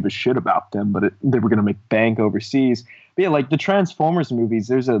wouldn't give a shit about them, but they were going to make bank overseas. But yeah, like the Transformers movies,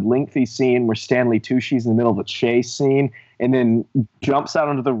 there's a lengthy scene where Stanley Tucci's in the middle of a chase scene and then jumps out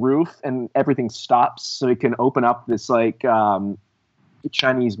onto the roof and everything stops so he can open up this like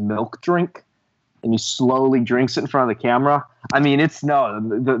Chinese milk drink. And he slowly drinks it in front of the camera. I mean,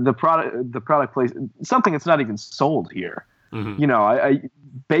 the product place something that's not even sold here. Mm-hmm. I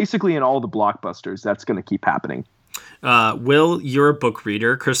basically in all the blockbusters that's going to keep happening. Will, you're a book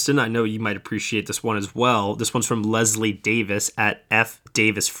reader. Kristen, I know you might appreciate this one as well. This one's from Leslie Davis at F.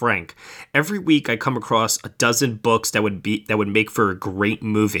 Davis Frank. Every week I come across a dozen books that would make for a great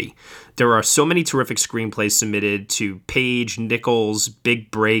movie. There are so many terrific screenplays submitted to Page, Nichols,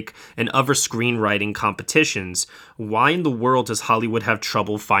 Big Break, and other screenwriting competitions. Why in the world does Hollywood have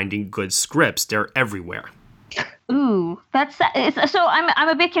trouble finding good scripts? They're everywhere. Ooh, so I'm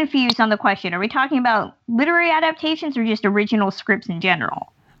a bit confused on the question. Are we talking about literary adaptations or just original scripts in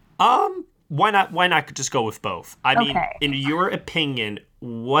general? Why not just go with both? I mean, in your opinion,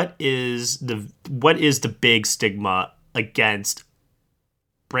 what is the big stigma against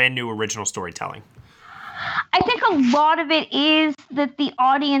brand new original storytelling? I think a lot of it is that the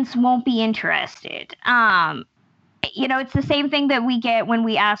audience won't be interested. It's the same thing that we get when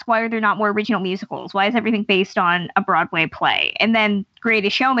we ask, why are there not more original musicals? Why is everything based on a Broadway play? And then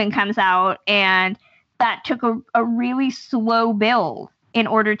Greatest Showman comes out, and that took a really slow build in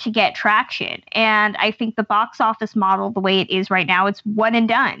order to get traction. And I think the box office model, the way it is right now, it's one and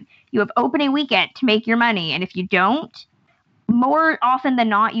done. You have opening weekend to make your money. And if you don't, more often than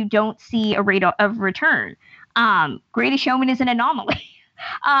not, you don't see a rate of return. Greatest Showman is an anomaly.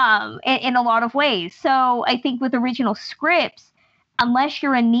 In a lot of ways. So I think with original scripts, unless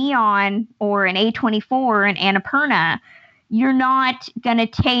you're a Neon or an A24 or an Annapurna, you're not going to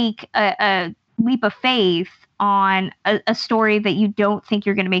take a leap of faith on a story that you don't think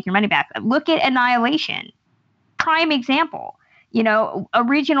you're going to make your money back. Look at Annihilation. Prime example.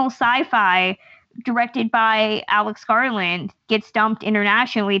 Original sci-fi directed by Alex Garland, gets dumped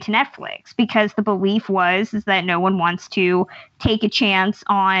internationally to Netflix because the belief is that no one wants to take a chance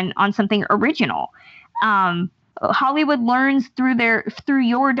on something original. Hollywood learns through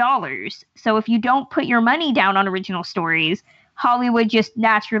your dollars. So if you don't put your money down on original stories, Hollywood just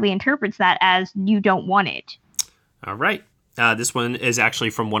naturally interprets that as you don't want it. All right. This one is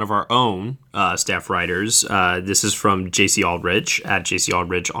actually from one of our own staff writers. This is from JC Aldridge at JC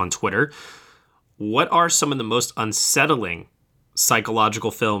Aldridge on Twitter. What are some of the most unsettling psychological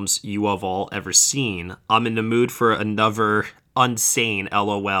films you have all ever seen? I'm in the mood for another unsane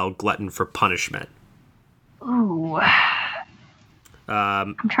LOL glutton for punishment. Ooh.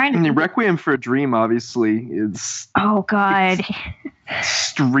 I'm trying to. And the Requiem for a Dream, obviously, is. Oh God.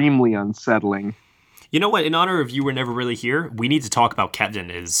 Extremely unsettling. You know what? In honor of You Were Never Really Here, we need to talk about Kevin.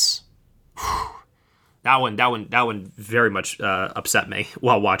 That one very much upset me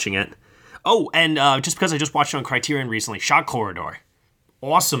while watching it. Oh, and just because I just watched it on Criterion recently, Shot Corridor,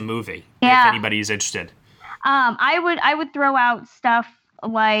 awesome movie. Yeah. If anybody's interested. I would throw out stuff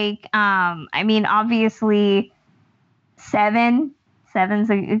like obviously Seven.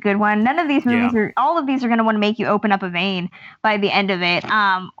 Seven's a good one. None of these movies all of these are going to want to make you open up a vein by the end of it.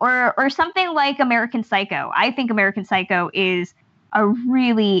 Or something like American Psycho. I think American Psycho is a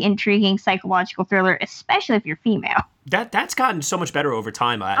really intriguing psychological thriller, especially if you're female. That's gotten so much better over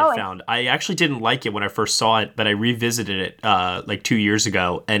time, I found. I actually didn't like it when I first saw it, but I revisited it like 2 years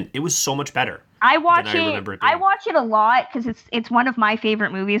ago, and it was so much better. I watch it a lot because it's one of my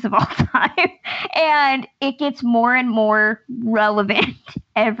favorite movies of all time, and it gets more and more relevant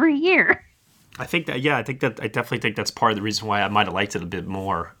every year. I definitely think that's part of the reason why I might have liked it a bit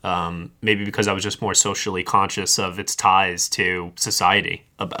more. Maybe because I was just more socially conscious of its ties to society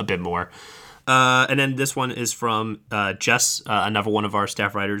a bit more. And then this one is from Jess, another one of our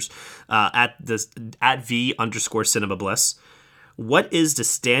staff writers, at V_CinemaBliss. What is the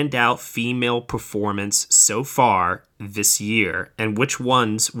standout female performance so far this year, and which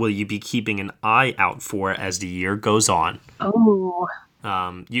ones will you be keeping an eye out for as the year goes on? Oh.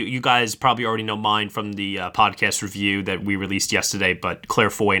 You guys probably already know mine from the podcast review that we released yesterday, but Claire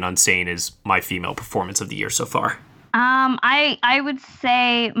Foy in Unsane is my female performance of the year so far. I would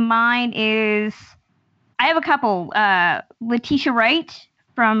say mine is, I have a couple. Letitia Wright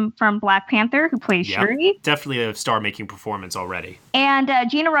from Black Panther, who plays Shuri. Definitely a star-making performance already. And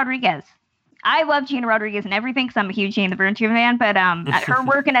Gina Rodriguez. I love Gina Rodriguez and everything because I'm a huge Jane the Virgin fan, but her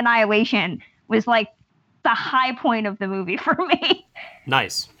work in Annihilation was like the high point of the movie for me.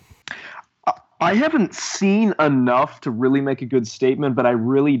 Nice. I haven't seen enough to really make a good statement, but I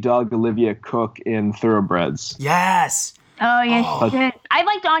really dug Olivia Cooke in Thoroughbreds. Yes. Oh, yeah, she did. I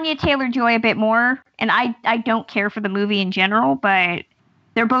liked Anya Taylor-Joy a bit more, and I don't care for the movie in general, but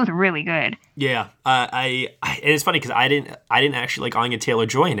they're both really good. Yeah, and it's funny because I didn't actually like Anya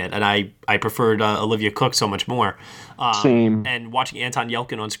Taylor-Joy in it, and I preferred Olivia Cooke so much more. Same. And watching Anton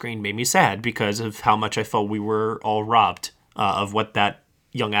Yelchin on screen made me sad because of how much I felt we were all robbed of what that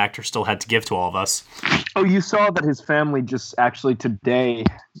young actor still had to give to all of us. Oh, you saw that his family just actually today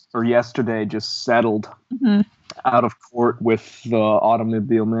or yesterday just settled out of court with the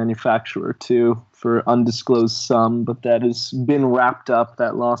automobile manufacturer too for undisclosed sum, but that has been wrapped up,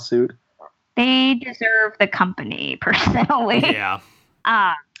 that lawsuit. They deserve the company, personally. Yeah.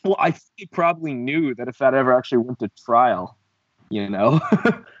 Well, I think he probably knew that if that ever actually went to trial,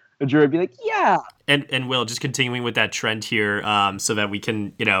 a jury would be like, yeah. And Will, just continuing with that trend here so that we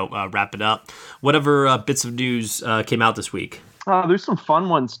can, wrap it up. Whatever bits of news came out this week? There's some fun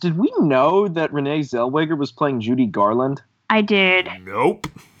ones. Did we know that Renee Zellweger was playing Judy Garland? I did. Nope.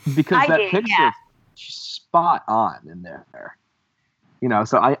 Because picture, she's spot on in there.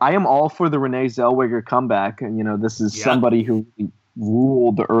 So I am all for the Renee Zellweger comeback. And, this is somebody who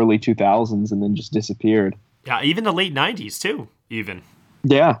ruled the early 2000s and then just disappeared. Yeah, even the late 90s, too, even.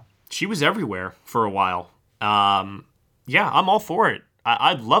 Yeah. She was everywhere for a while. I'm all for it.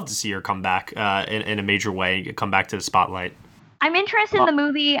 I'd love to see her come back in a major way, come back to the spotlight. I'm interested in the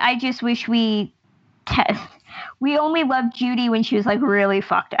movie. I just wish we only loved Judy when she was like really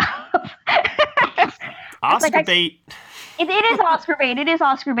fucked up. Oscar bait. It is Oscar bait. It is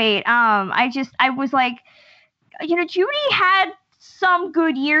Oscar bait. I was like, Judy had some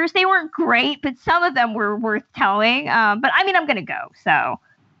good years. They weren't great, but some of them were worth telling. But I'm going to go.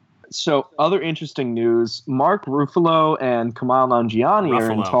 So other interesting news, Mark Ruffalo and Kumail Nanjiani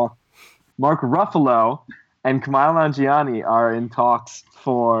are in talk. Mark Ruffalo and Kumail Nanjiani are in talks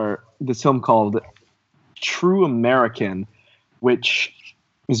for this film called True American, which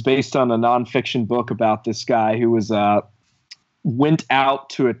is based on a nonfiction book about this guy who was went out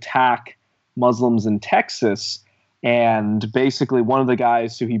to attack Muslims in Texas. And basically one of the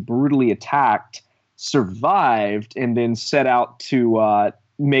guys who he brutally attacked survived and then set out to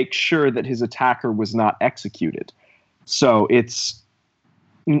make sure that his attacker was not executed. So it's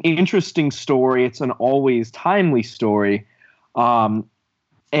an interesting story. It's an always timely story. And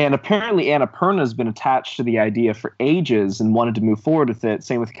apparently Annapurna has been attached to the idea for ages and wanted to move forward with it.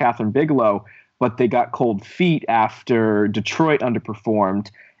 Same with Catherine Bigelow, but they got cold feet after Detroit underperformed.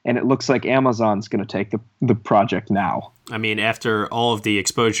 And it looks like Amazon's going to take the project now. I mean, after all of the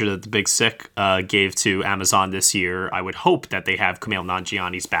exposure that The Big Sick gave to Amazon this year, I would hope that they have Kumail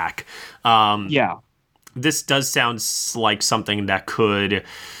Nanjiani's back. Yeah. This does sound like something that could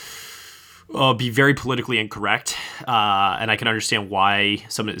be very politically incorrect. And I can understand why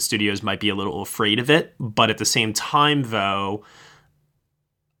some of the studios might be a little afraid of it. But at the same time, though,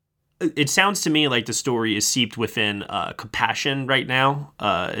 it sounds to me like the story is seeped within compassion right now,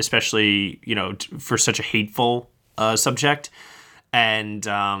 especially, for such a hateful subject. And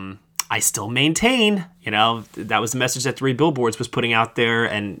I still maintain, that was the message that Three Billboards was putting out there.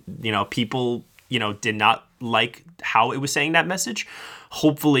 And, people, did not like how it was saying that message.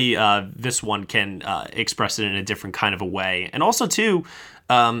 Hopefully this one can express it in a different kind of a way. And also, too,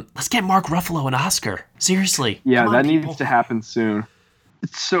 let's get Mark Ruffalo an Oscar. Seriously. Yeah, that needs to happen soon.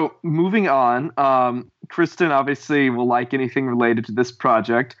 So moving on, Kristen obviously will like anything related to this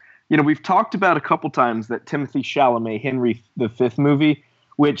project. We've talked about a couple times that Timothée Chalamet Henry V movie,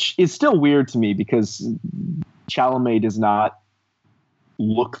 which is still weird to me because Chalamet does not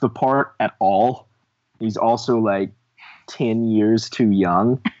look the part at all. He's also like 10 years too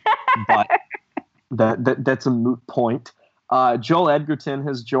young, but that's a moot point. Joel Edgerton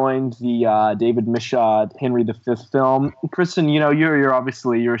has joined the David Michaud Henry V film. Kristen, you're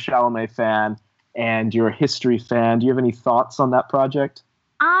obviously you're a Chalamet fan and you're a history fan. Do you have any thoughts on that project?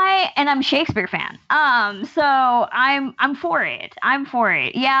 I'm a Shakespeare fan. So I'm for it.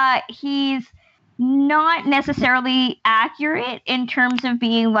 Yeah, he's not necessarily accurate in terms of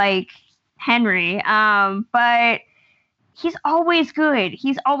being like Henry, but he's always good.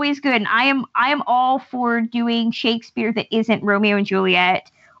 And I am all for doing Shakespeare that isn't Romeo and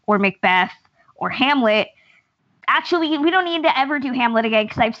Juliet or Macbeth or Hamlet. Actually, we don't need to ever do Hamlet again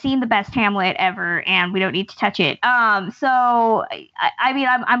because I've seen the best Hamlet ever and we don't need to touch it. So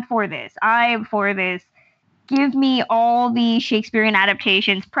I'm for this. I'm for this. Give me all the Shakespearean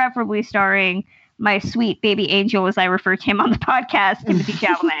adaptations, preferably starring my sweet baby angel, as I refer to him on the podcast, Timothée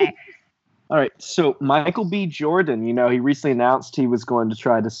Chalamet. All right, so Michael B. Jordan, he recently announced he was going to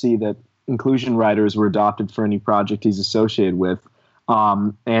try to see that inclusion writers were adopted for any project he's associated with.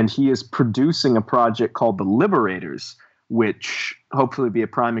 And he is producing a project called The Liberators, which hopefully will be a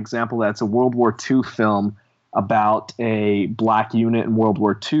prime example. That's a World War II film about a black unit in World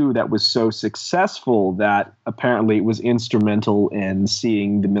War II that was so successful that apparently it was instrumental in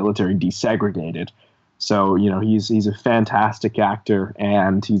seeing the military desegregated. So, he's a fantastic actor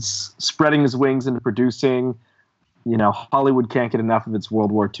and he's spreading his wings into producing. Hollywood can't get enough of its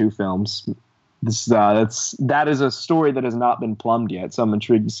World War II films. That is a story that has not been plumbed yet, so I'm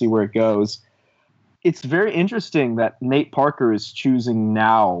intrigued to see where it goes. It's very interesting that Nate Parker is choosing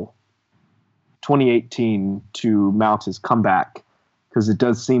now, 2018, to mount his comeback, because it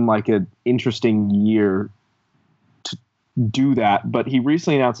does seem like an interesting year to do that. But he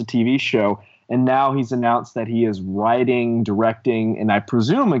recently announced a TV show, and now he's announced that he is writing, directing, and I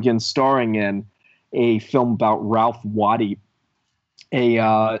presume again starring in a film about Ralph Waddy,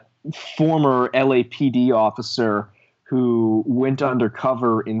 a former LAPD officer who went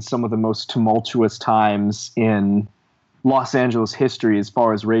undercover in some of the most tumultuous times in Los Angeles history as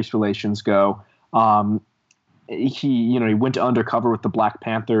far as race relations go. He went undercover with the Black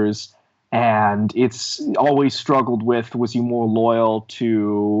Panthers, and it's always struggled with, was he more loyal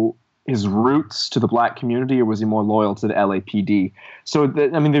to his roots to the black community or was he more loyal to the LAPD? So,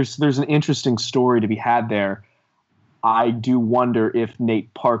 there's an interesting story to be had there. I do wonder if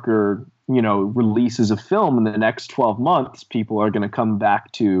Nate Parker, releases a film in the next 12 months, people are going to come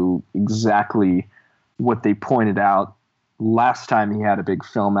back to exactly what they pointed out last time he had a big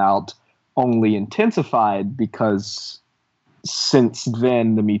film out, only intensified because since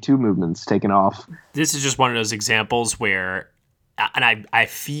then the Me Too movement's taken off. This is just one of those examples where, and I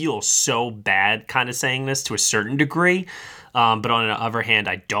feel so bad kind of saying this to a certain degree, but on the other hand,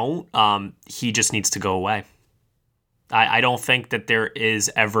 I don't. He just needs to go away. I don't think that there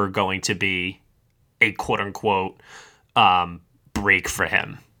is ever going to be a quote unquote break for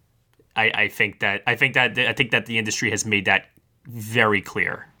him. I think that the industry has made that very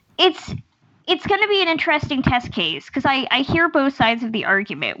clear. It's it's going to be an interesting test case because I hear both sides of the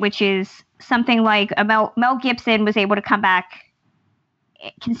argument, which is something like Mel Gibson was able to come back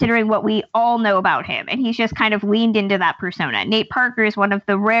considering what we all know about him, and he's just kind of leaned into that persona. Nate Parker is one of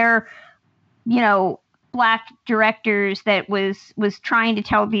the rare, Black directors that was trying to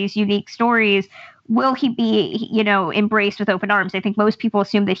tell these unique stories. Will he be, embraced with open arms? I think most people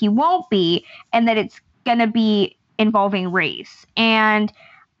assume that he won't be, and that it's going to be involving race. And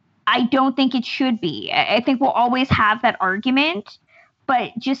I don't think it should be. I think we'll always have that argument,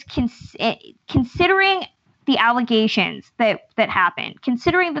 but just considering the allegations that happened,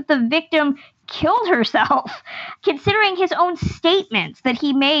 considering that the victim killed herself, considering his own statements that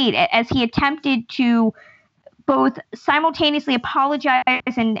he made as he attempted to both simultaneously apologize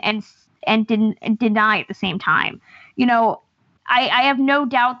and deny at the same time. I have no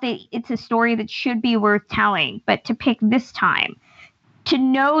doubt that it's a story that should be worth telling, but to pick this time, to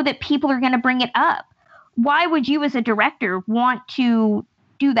know that people are going to bring it up, why would you as a director want to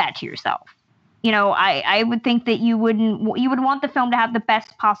do that to yourself? I would think that you would want the film to have the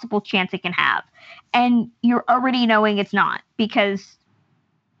best possible chance it can have. And you're already knowing it's not because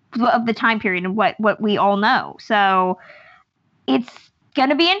of the time period and what we all know. So it's going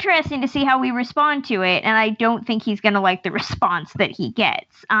to be interesting to see how we respond to it. And I don't think he's going to like the response that he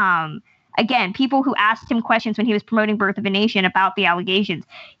gets. Again, people who asked him questions when he was promoting Birth of a Nation about the allegations,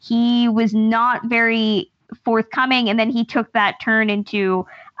 he was not very forthcoming. And then he took that turn into,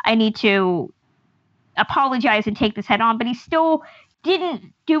 I need to apologize and take this head on, but he still didn't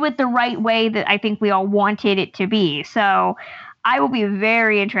do it the right way that I think we all wanted it to be. So I will be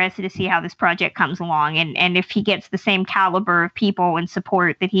very interested to see how this project comes along and if he gets the same caliber of people and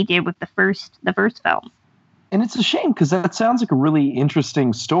support that he did with the first film. And it's a shame because that sounds like a really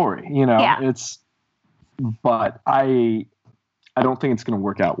interesting story, Yeah. But I don't think it's going to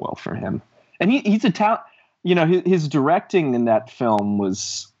work out well for him. And he's a talent, his directing in that film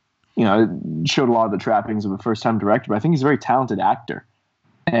was, showed a lot of the trappings of a first-time director, but I think he's a very talented actor.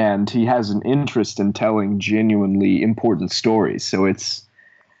 And he has an interest in telling genuinely important stories. So it's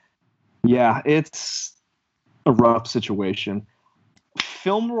a rough situation.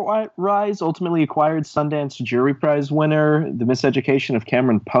 Film Rise ultimately acquired Sundance Jury Prize winner The Miseducation of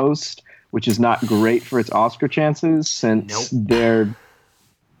Cameron Post, which is not great for its Oscar chances since they're,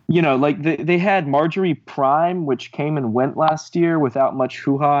 they had Marjorie Prime, which came and went last year without much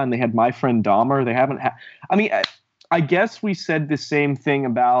hoo-ha, and they had My Friend Dahmer. They haven't had, I guess we said the same thing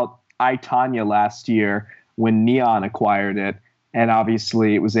about I, Tonya last year when Neon acquired it. And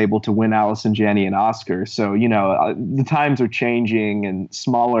obviously it was able to win Allison Janney an Oscar. So, the times are changing and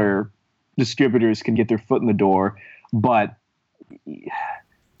smaller distributors can get their foot in the door. But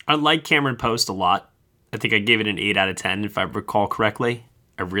I like Cameron Post a lot. I think I gave it an 8 out of 10, if I recall correctly.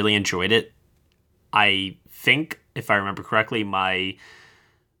 I really enjoyed it. I think, if I remember correctly, my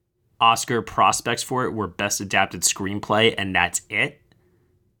Oscar prospects for it were Best Adapted Screenplay, and that's it.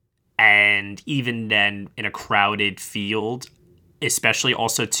 And even then, in a crowded field, especially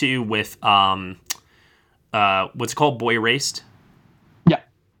also too with what's it called, Boy Erased?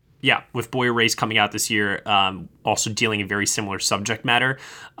 Yeah, with Boy Erased coming out this year, also dealing in very similar subject matter,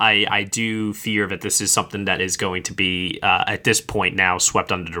 I do fear that this is something that is going to be, at this point now,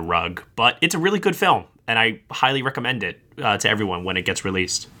 swept under the rug. But it's a really good film, and I highly recommend it to everyone when it gets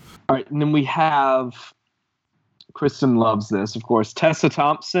released. All right, and then we have, Kristen loves this, of course, Tessa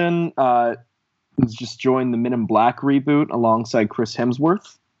Thompson has just joined the Men in Black reboot alongside Chris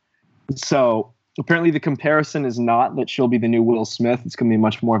Hemsworth. So apparently the comparison is not that she'll be the new Will Smith. It's going to be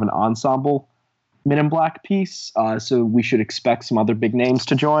much more of an ensemble Men in Black piece. So we should expect some other big names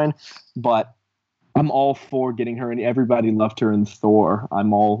to join. But I'm all for getting her, and everybody loved her in Thor.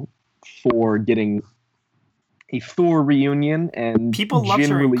 I'm all for getting a Thor reunion. And people loved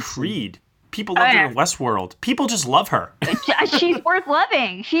her in Creed. People love her in Westworld. People just love her. She's worth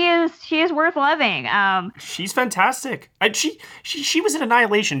loving. She is worth loving. She's fantastic. She was in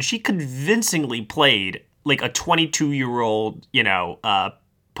Annihilation. She convincingly played like a 22-year-old,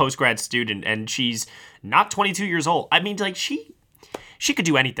 post-grad student, and she's not 22 years old. I mean, like she could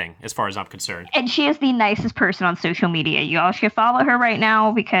do anything as far as I'm concerned. And she is the nicest person on social media. You all should follow her right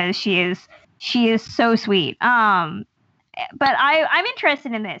now because she is so sweet. But I'm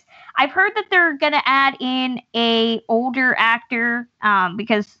interested in this. I've heard that they're going to add in a older actor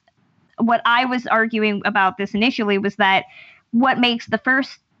because what I was arguing about this initially was that what makes the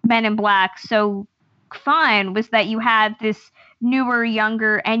first Men in Black so fun was that you had this newer,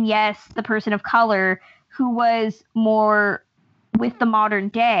 younger, and yes, the person of color who was more with the modern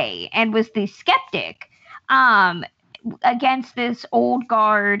day and was the skeptic. against this old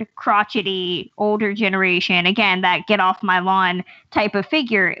guard, crotchety, older generation. Again, that get off my lawn type of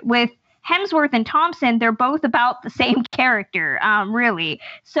figure. With Hemsworth and Thompson, they're both about the same character, really.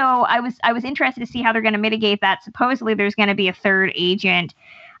 So I was interested to see how they're going to mitigate that. Supposedly there's going to be a third agent.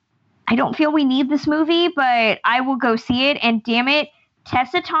 I don't feel we need this movie, but I will go see it. And damn it,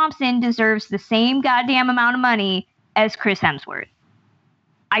 Tessa Thompson deserves the same goddamn amount of money as Chris Hemsworth.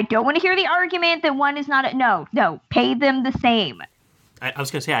 I don't want to hear the argument that one is not no, pay them the same. I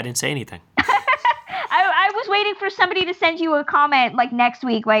was going to say, I didn't say anything. I was waiting for somebody to send you a comment like next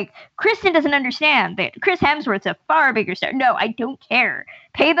week, like, Kristen doesn't understand that Chris Hemsworth's a far bigger star. No, I don't care.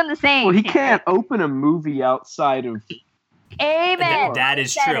 Pay them the same. Well, he can't open a movie outside of... Amen. That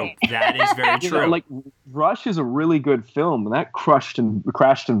is true. That is very true. You know, like, Rush is a really good film, and that crashed and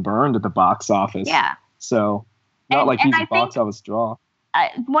burned at the box office. Yeah. So, not like he's a box office draw.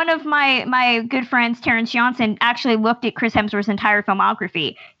 One of my good friends, Terrence Johnson, actually looked at Chris Hemsworth's entire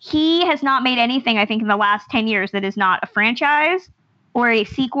filmography. He has not made anything, I think, in the last 10 years that is not a franchise or a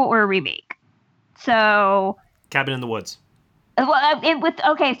sequel or a remake. So... Cabin in the Woods. Well,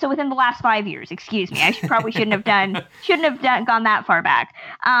 so within the last 5 years, excuse me, I shouldn't have gone that far back.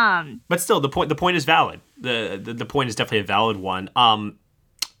 But still, the point is valid. The point is definitely a valid one.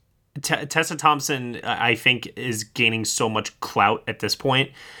 Tessa Thompson, I think, is gaining so much clout at this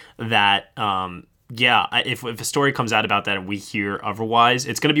point that, if a story comes out about that and we hear otherwise,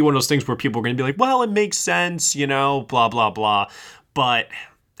 it's going to be one of those things where people are going to be like, well, it makes sense, blah, blah, blah. But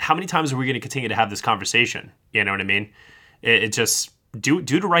how many times are we going to continue to have this conversation? You know what I mean? It just, do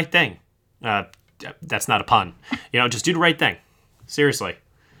the right thing. That's not a pun. Just do the right thing. Seriously.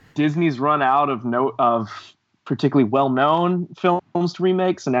 Disney's run out of particularly well-known films to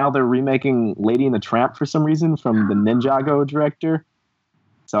remake, so now they're remaking Lady and the Tramp for some reason from the Ninjago director.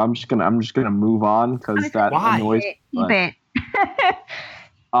 So I'm just gonna move on because that annoys me.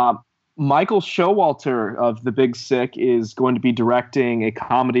 Michael Showalter of The Big Sick is going to be directing a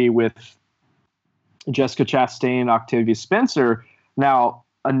comedy with Jessica Chastain and Octavia Spencer. Now,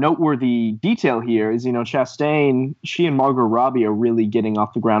 a noteworthy detail here is, Chastain, she and Margot Robbie are really getting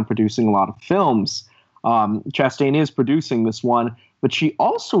off the ground producing a lot of films. Chastain is producing this one, but she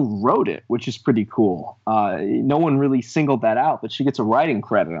also wrote it, which is pretty cool. No one really singled that out, but she gets a writing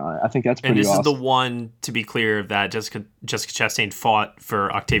credit on it. I think that's pretty awesome. And this is the one, to be clear, that Jessica Chastain fought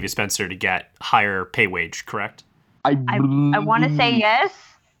for Octavia Spencer to get higher pay wage, correct? I want to say yes.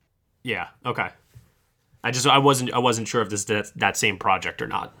 Yeah, okay. I wasn't sure if this is that same project or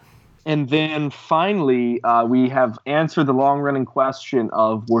not. And then finally, we have answered the long-running question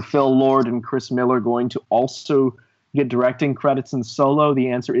of, were Phil Lord and Chris Miller going to also get directing credits in Solo? The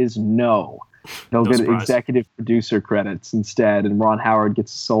answer is no. They'll get executive producer credits instead, and Ron Howard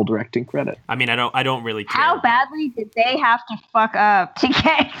gets sole directing credit. I mean, I don't really care. How badly did they have to fuck up to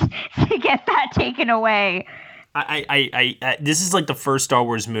get that taken away? I this is like the first Star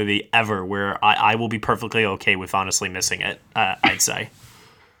Wars movie ever where I will be perfectly okay with honestly missing it. I'd say.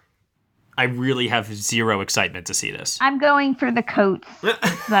 I really have zero excitement to see this. I'm going for the coats.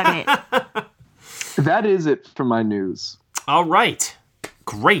 That's it. That is it for my news. All right.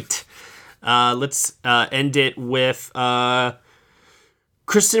 Great. Let's end it with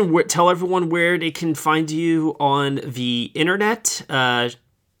Kristen, tell everyone where they can find you on the internet.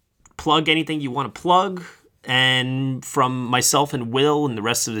 Plug anything you want to plug. And from myself and Will and the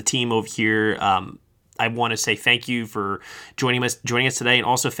rest of the team over here, I want to say thank you for joining us today, and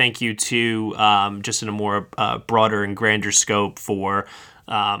also thank you to just in a more broader and grander scope for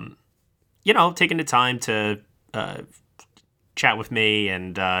taking the time to chat with me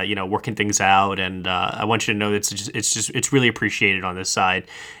and working things out. And I want you to know that it's really appreciated on this side,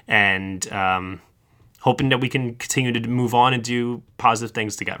 and hoping that we can continue to move on and do positive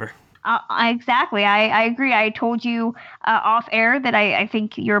things together. Exactly. I agree. I told you off air that I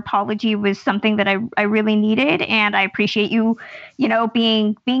think your apology was something that I really needed, and I appreciate you,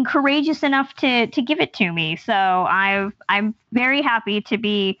 being courageous enough to give it to me. So I'm very happy to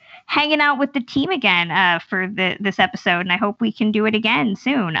be hanging out with the team again for this episode, and I hope we can do it again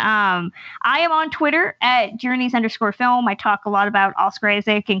soon. I am on Twitter at Journeys_film. I talk a lot about Oscar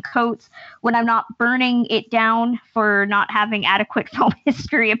Isaac and Coates when I'm not burning it down for not having adequate film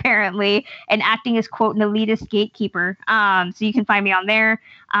history, apparently, and acting as, quote, an elitist gatekeeper. So you can find me on there.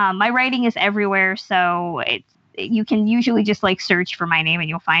 My writing is everywhere, so you can usually just search for my name and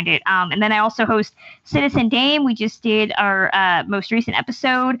you'll find it. And then I also host Citizen Dame. We just did our most recent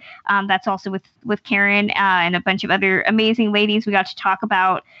episode. That's also with Karen and a bunch of other amazing ladies. We got to talk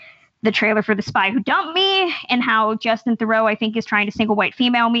about the trailer for The Spy Who Dumped Me, and how Justin Theroux, I think, is trying to single white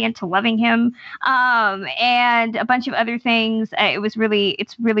female me into loving him, and a bunch of other things. It's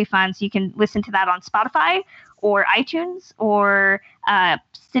really fun. So you can listen to that on Spotify or iTunes or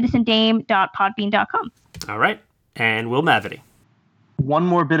citizendame.podbean.com. All right. And Will Mavity. One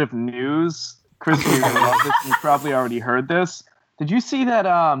more bit of news. Chris, you're going to love this. You probably already heard this. Did you see that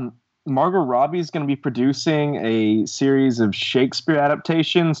Margot Robbie is going to be producing a series of Shakespeare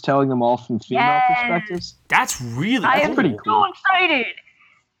adaptations, telling them all from female perspectives? That's pretty cool. So excited.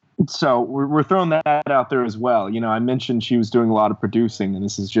 So we're throwing that out there as well. You know, I mentioned she was doing a lot of producing, and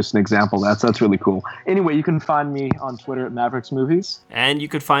this is just an example. That's really cool. Anyway, you can find me on Twitter at Mavericks Movies. And you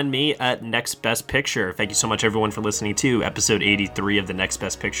could find me at Next Best Picture. Thank you so much, everyone, for listening to episode 83 of the Next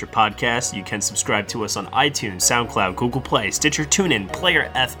Best Picture podcast. You can subscribe to us on iTunes, SoundCloud, Google Play, Stitcher, TuneIn,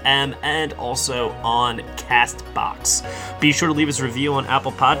 Player FM, and also on CastBox. Be sure to leave us a review on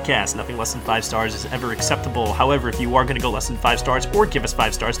Apple Podcasts. Nothing less than 5 stars is ever acceptable. However, if you are going to go less than 5 stars or give us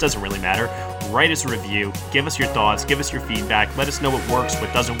 5 stars, doesn't really matter. Write us a review, give us your thoughts, give us your feedback, let us know what works,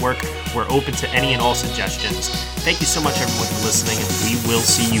 what doesn't work. We're open to any and all suggestions. Thank you so much, everyone, for listening, and we will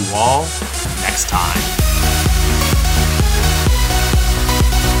see you all next time.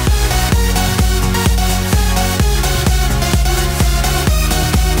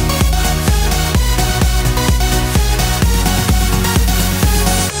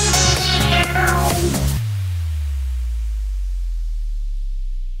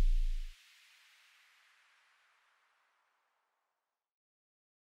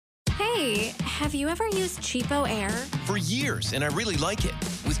 Have you ever used Cheapo Air? For years, and I really like it.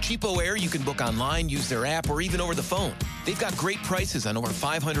 With Cheapo Air, you can book online, use their app, or even over the phone. They've got great prices on over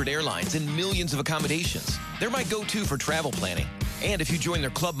 500 airlines and millions of accommodations. They're my go-to for travel planning. And if you join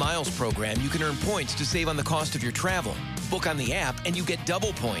their Club Miles program, you can earn points to save on the cost of your travel. Book on the app, and you get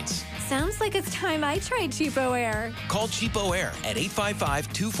double points. Sounds like it's time I tried Cheapo Air. Call Cheapo Air at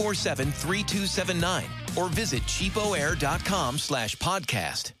 855-247-3279 or visit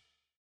cheapoair.com/podcast.